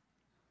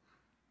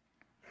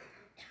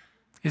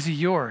 Is he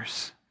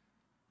yours?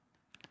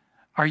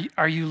 Are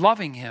you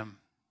loving him?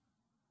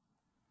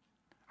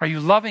 Are you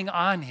loving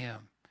on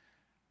him?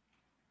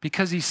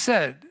 Because he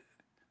said,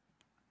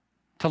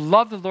 to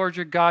love the Lord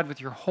your God with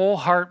your whole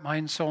heart,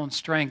 mind, soul, and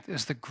strength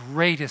is the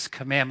greatest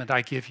commandment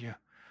I give you.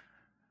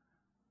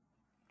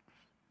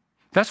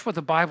 That's what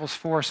the Bible's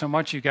for so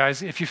much, you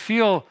guys. If you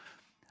feel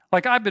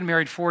like I've been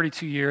married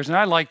 42 years and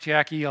I like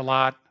Jackie a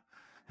lot,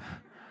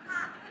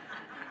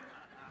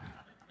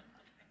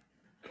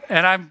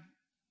 and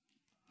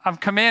I'm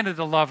commanded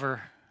to love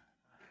her,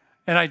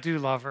 and I do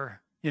love her,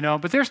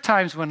 but there's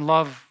times when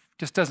love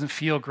just doesn't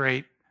feel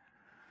great,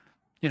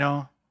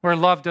 where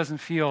love doesn't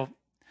feel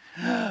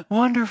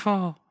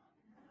wonderful.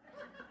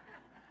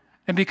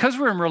 And because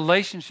we're in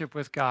relationship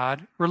with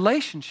God,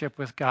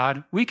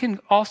 we can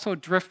also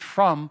drift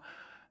from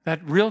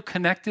that real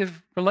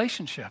connective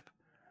relationship.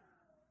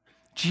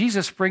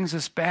 Jesus brings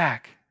us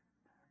back.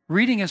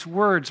 Reading his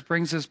words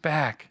brings us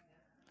back.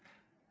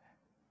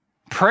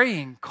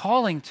 Praying,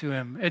 calling to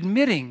him,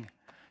 admitting.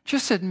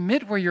 Just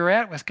admit where you're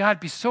at with God.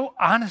 Be so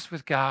honest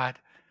with God.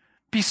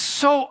 Be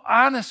so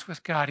honest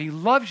with God. He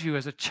loves you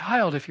as a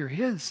child if you're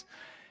his.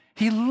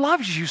 He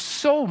loves you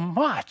so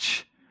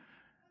much.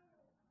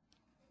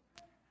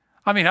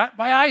 I mean,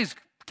 my eyes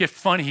get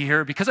funny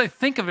here because I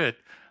think of it.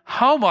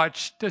 How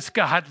much does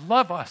God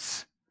love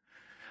us?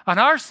 On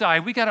our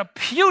side, we got a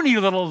puny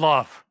little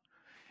love.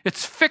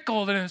 It's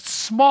fickle and it's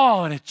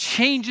small and it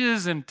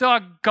changes and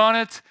doggone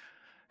it.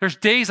 There's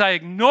days I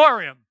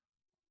ignore him.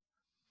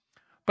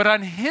 But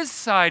on his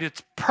side,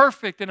 it's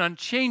perfect and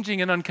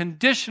unchanging and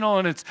unconditional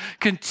and it's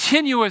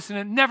continuous and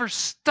it never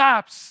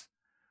stops.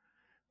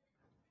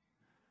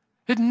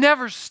 It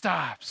never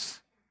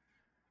stops.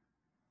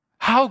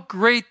 How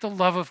great the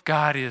love of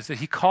God is that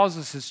he calls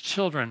us his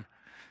children.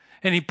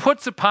 And he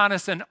puts upon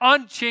us an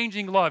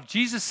unchanging love.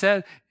 Jesus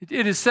said,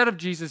 it is said of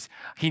Jesus,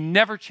 he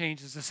never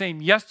changes, the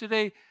same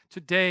yesterday,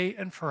 today,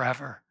 and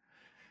forever.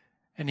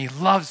 And he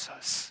loves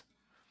us.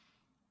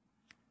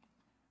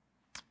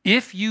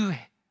 If you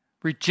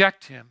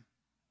reject him,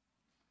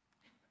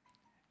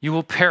 you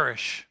will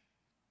perish.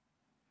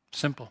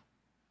 Simple.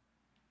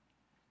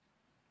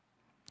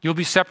 You'll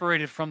be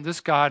separated from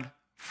this God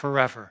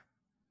forever.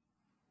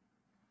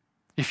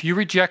 If you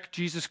reject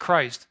Jesus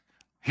Christ,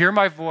 hear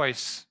my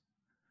voice.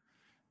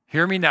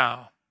 hear me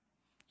now,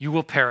 you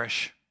will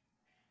perish.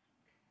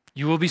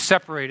 You will be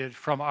separated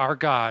from our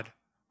God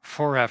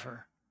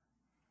forever.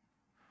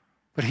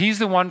 But he's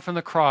the one from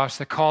the cross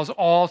that calls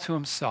all to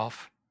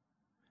himself,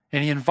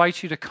 and he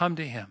invites you to come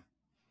to him.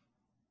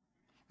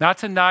 Not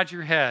to nod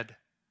your head,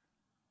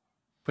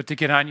 but to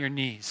get on your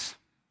knees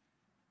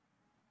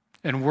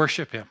and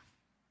worship him,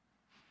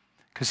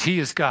 because he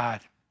is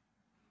God.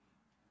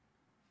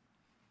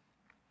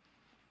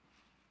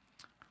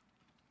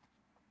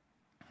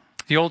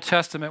 The Old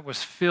Testament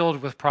was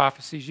filled with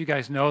prophecies. You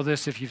guys know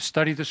this if you've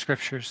studied the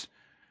scriptures.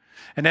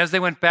 And as they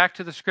went back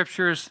to the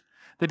scriptures,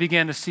 they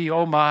began to see,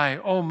 oh my,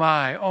 oh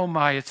my, oh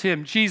my, it's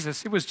him,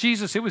 Jesus. It was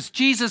Jesus, it was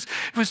Jesus,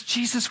 it was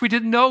Jesus. We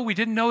didn't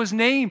know his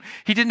name.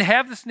 He didn't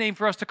have this name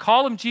for us to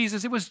call him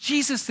Jesus. It was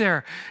Jesus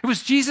there. It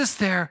was Jesus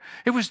there.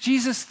 It was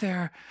Jesus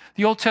there.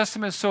 The Old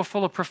Testament is so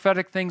full of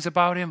prophetic things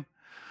about him.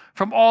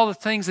 From all the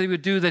things that he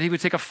would do, that he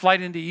would take a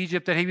flight into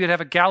Egypt, that he would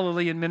have a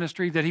Galilean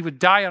ministry, that he would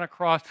die on a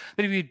cross,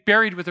 that he would be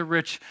buried with the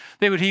rich,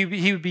 he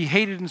would be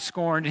hated and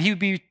scorned, and he would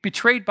be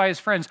betrayed by his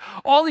friends.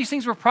 All these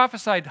things were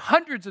prophesied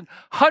hundreds and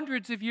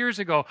hundreds of years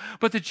ago,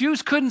 but the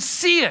Jews couldn't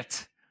see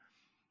it.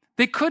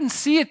 They couldn't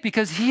see it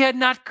because he had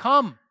not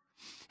come.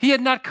 He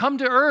had not come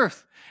to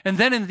earth. And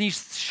then in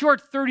these short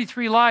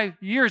 33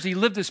 years, he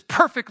lived this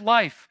perfect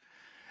life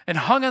and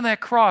hung on that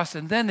cross.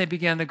 And then they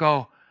began to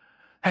go,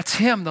 that's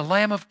him, the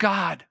Lamb of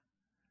God,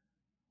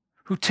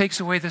 who takes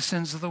away the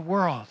sins of the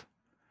world.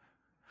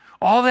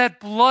 All that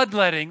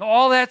bloodletting,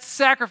 all that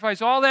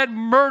sacrifice, all that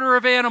murder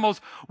of animals,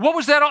 what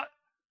was that?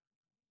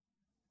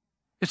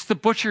 It's the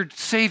butchered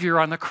Savior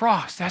on the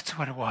cross. That's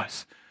what it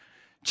was.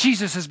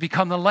 Jesus has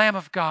become the Lamb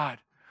of God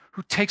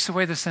who takes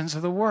away the sins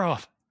of the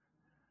world.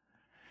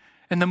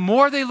 And the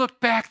more they looked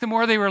back, the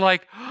more they were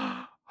like,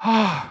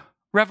 oh,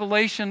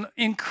 revelation,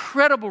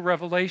 incredible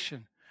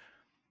revelation.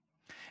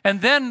 And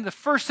then the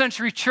first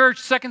century church,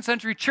 second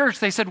century church,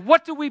 they said,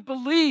 what do we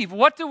believe?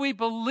 What do we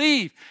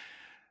believe?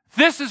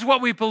 This is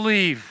what we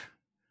believe.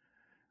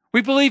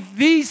 We believe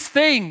these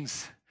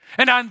things.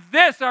 And on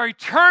this, our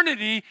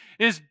eternity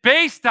is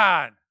based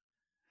on.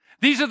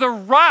 These are the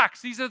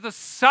rocks. These are the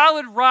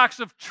solid rocks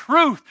of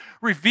truth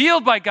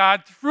revealed by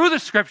God through the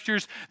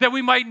scriptures that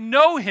we might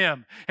know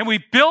him. And we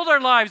build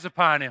our lives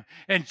upon him.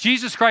 And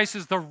Jesus Christ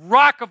is the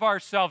rock of our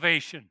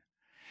salvation.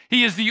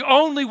 He is the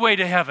only way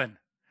to heaven.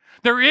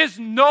 There is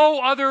no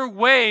other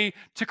way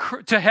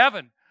to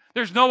heaven.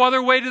 There's no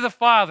other way to the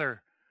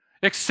Father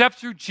except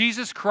through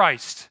Jesus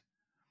Christ.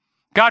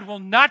 God will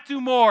not do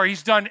more.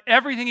 He's done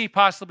everything he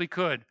possibly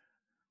could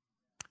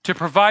to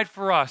provide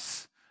for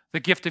us the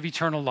gift of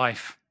eternal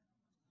life.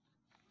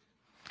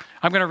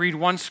 I'm going to read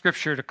one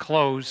scripture to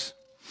close,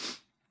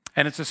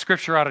 and it's a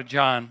scripture out of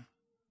John.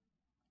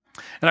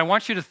 And I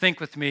want you to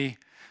think with me.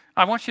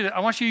 I want you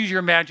to use your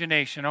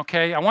imagination,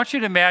 okay? I want you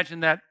to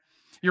imagine that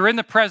you're in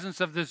the presence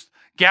of this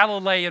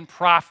Galilean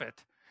prophet.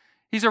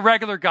 He's a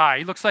regular guy.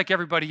 He looks like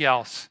everybody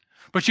else.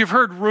 But you've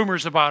heard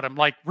rumors about him,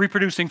 like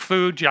reproducing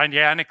food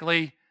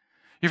gigantically.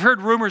 You've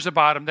heard rumors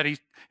about him that he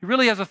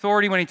really has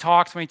authority when he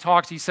talks. When he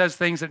talks, he says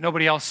things that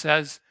nobody else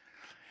says.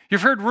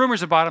 You've heard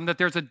rumors about him that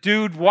there's a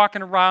dude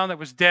walking around that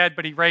was dead,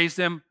 but he raised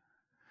him.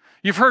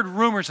 You've heard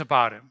rumors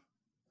about him.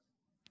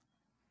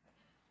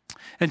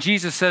 And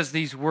Jesus says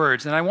these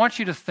words, and I want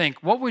you to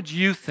think, what would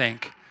you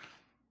think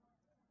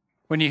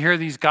when you hear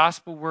these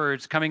gospel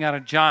words coming out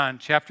of John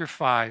chapter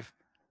 5?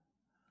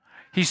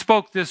 He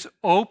spoke this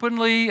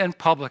openly and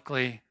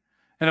publicly.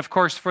 And of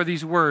course, for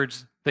these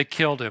words, they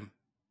killed him.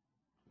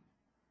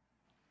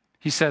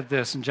 He said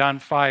this in John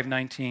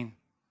 5:19.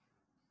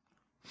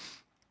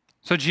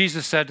 So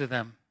Jesus said to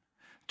them,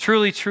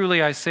 truly,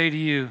 truly, I say to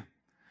you,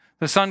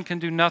 the Son can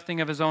do nothing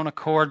of his own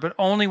accord, but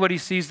only what he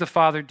sees the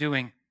Father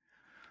doing.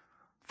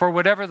 For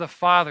whatever the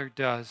Father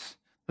does,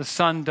 the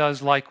Son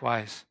does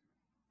likewise.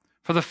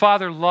 For the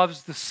Father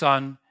loves the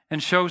Son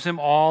and shows him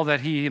all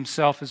that he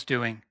himself is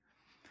doing.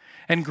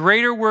 And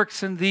greater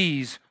works than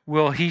these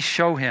will he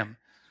show him,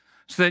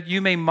 so that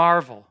you may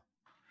marvel.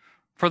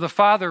 For the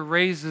Father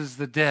raises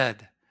the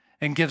dead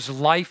and gives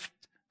life,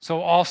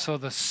 so also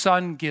the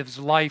Son gives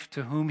life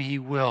to whom he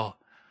will.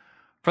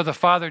 For the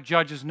Father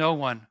judges no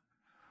one,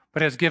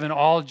 but has given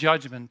all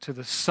judgment to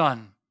the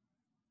Son,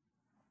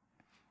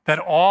 that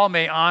all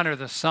may honor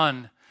the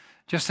Son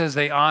just as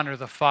they honor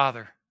the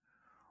Father.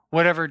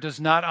 Whatever does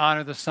not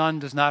honor the Son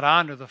does not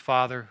honor the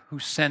Father who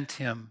sent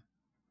him.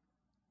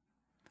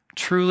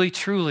 Truly,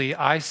 truly,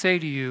 I say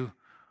to you,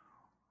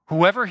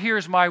 whoever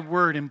hears my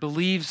word and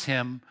believes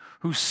him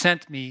who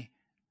sent me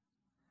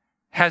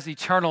has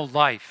eternal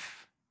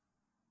life.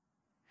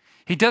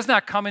 He does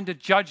not come into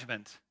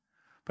judgment,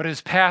 but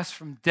has passed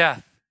from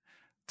death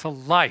to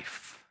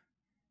life.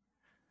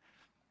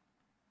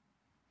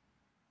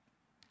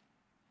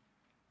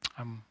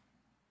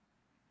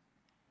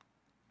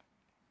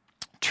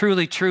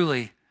 Truly,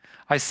 truly,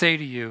 I say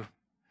to you,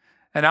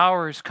 an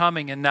hour is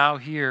coming and now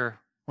here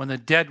when the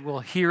dead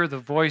will hear the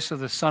voice of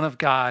the Son of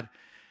God,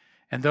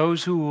 and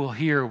those who will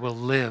hear will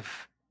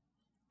live.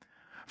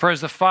 For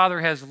as the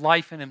Father has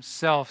life in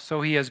himself,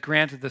 so he has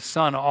granted the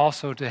Son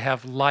also to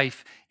have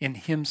life in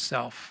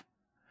himself.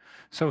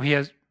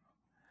 And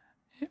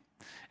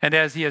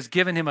as he has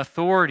given him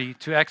authority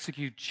to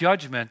execute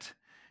judgment,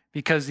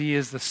 because he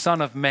is the Son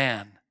of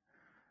Man.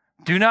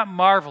 Do not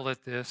marvel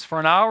at this,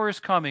 for an hour is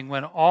coming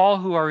when all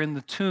who are in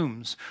the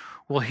tombs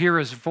will hear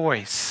his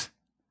voice,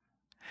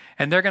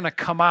 and they're going to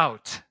come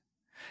out.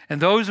 And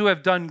those who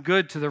have done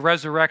good to the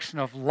resurrection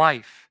of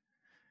life,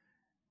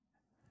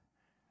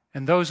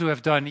 and those who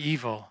have done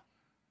evil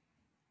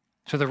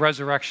to the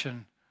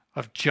resurrection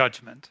of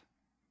judgment.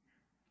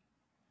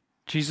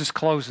 Jesus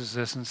closes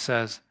this and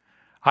says,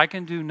 I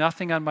can do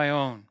nothing on my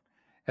own.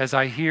 As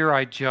I hear,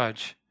 I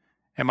judge,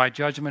 and my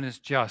judgment is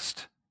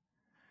just,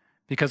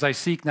 because I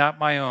seek not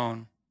my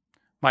own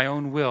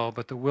will,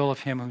 but the will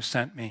of him who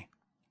sent me.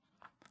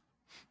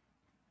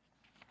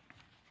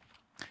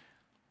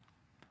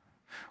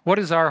 What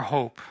is our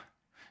hope?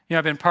 You know,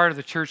 I've been part of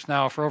the church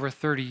now for over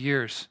 30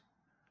 years.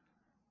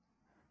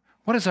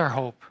 What is our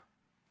hope?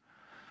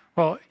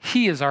 Well,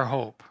 he is our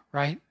hope,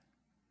 right?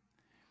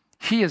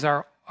 He is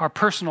our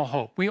personal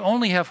hope. We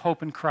only have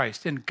hope in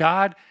Christ. In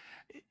God,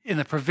 in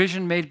the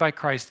provision made by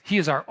Christ, he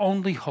is our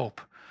only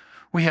hope.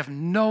 We have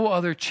no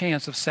other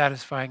chance of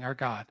satisfying our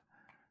God.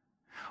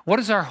 What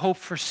is our hope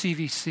for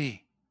CVC?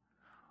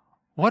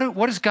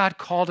 What has God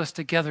called us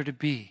together to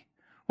be?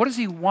 What does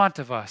he want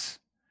of us?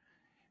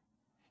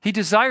 He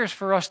desires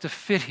for us to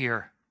fit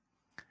here,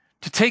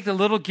 to take the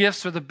little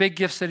gifts or the big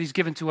gifts that he's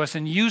given to us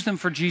and use them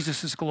for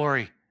Jesus'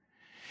 glory.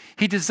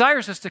 He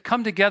desires us to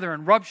come together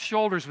and rub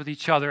shoulders with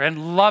each other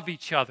and love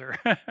each other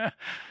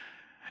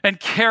and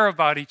care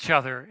about each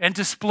other and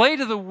display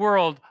to the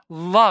world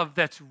love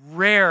that's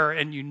rare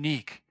and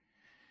unique.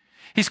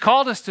 He's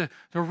called us to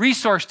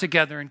resource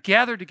together and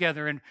gather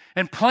together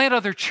and plant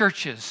other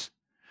churches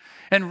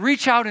and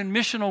reach out in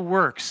missional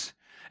works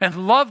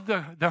and love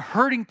the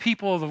hurting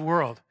people of the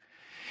world.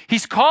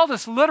 He's called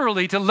us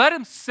literally to let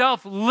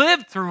himself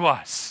live through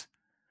us.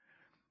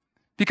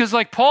 Because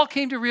like Paul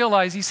came to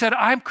realize, he said,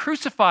 I'm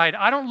crucified.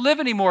 I don't live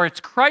anymore.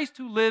 It's Christ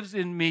who lives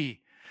in me.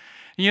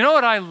 And you know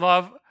what I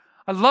love?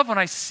 I love when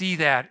I see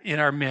that in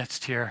our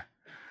midst here.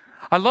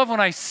 I love when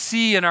I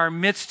see in our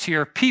midst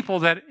here people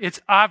that it's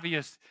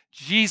obvious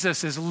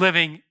Jesus is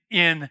living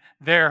in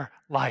their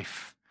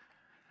life.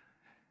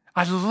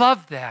 I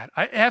love that.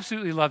 I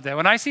absolutely love that.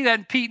 When I see that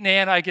in Pete and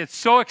Ann, I get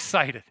so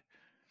excited.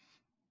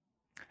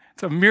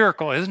 It's a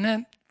miracle, isn't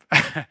it?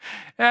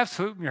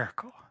 Absolute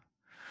miracle.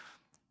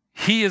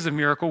 He is a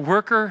miracle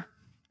worker.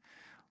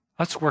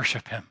 Let's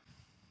worship him.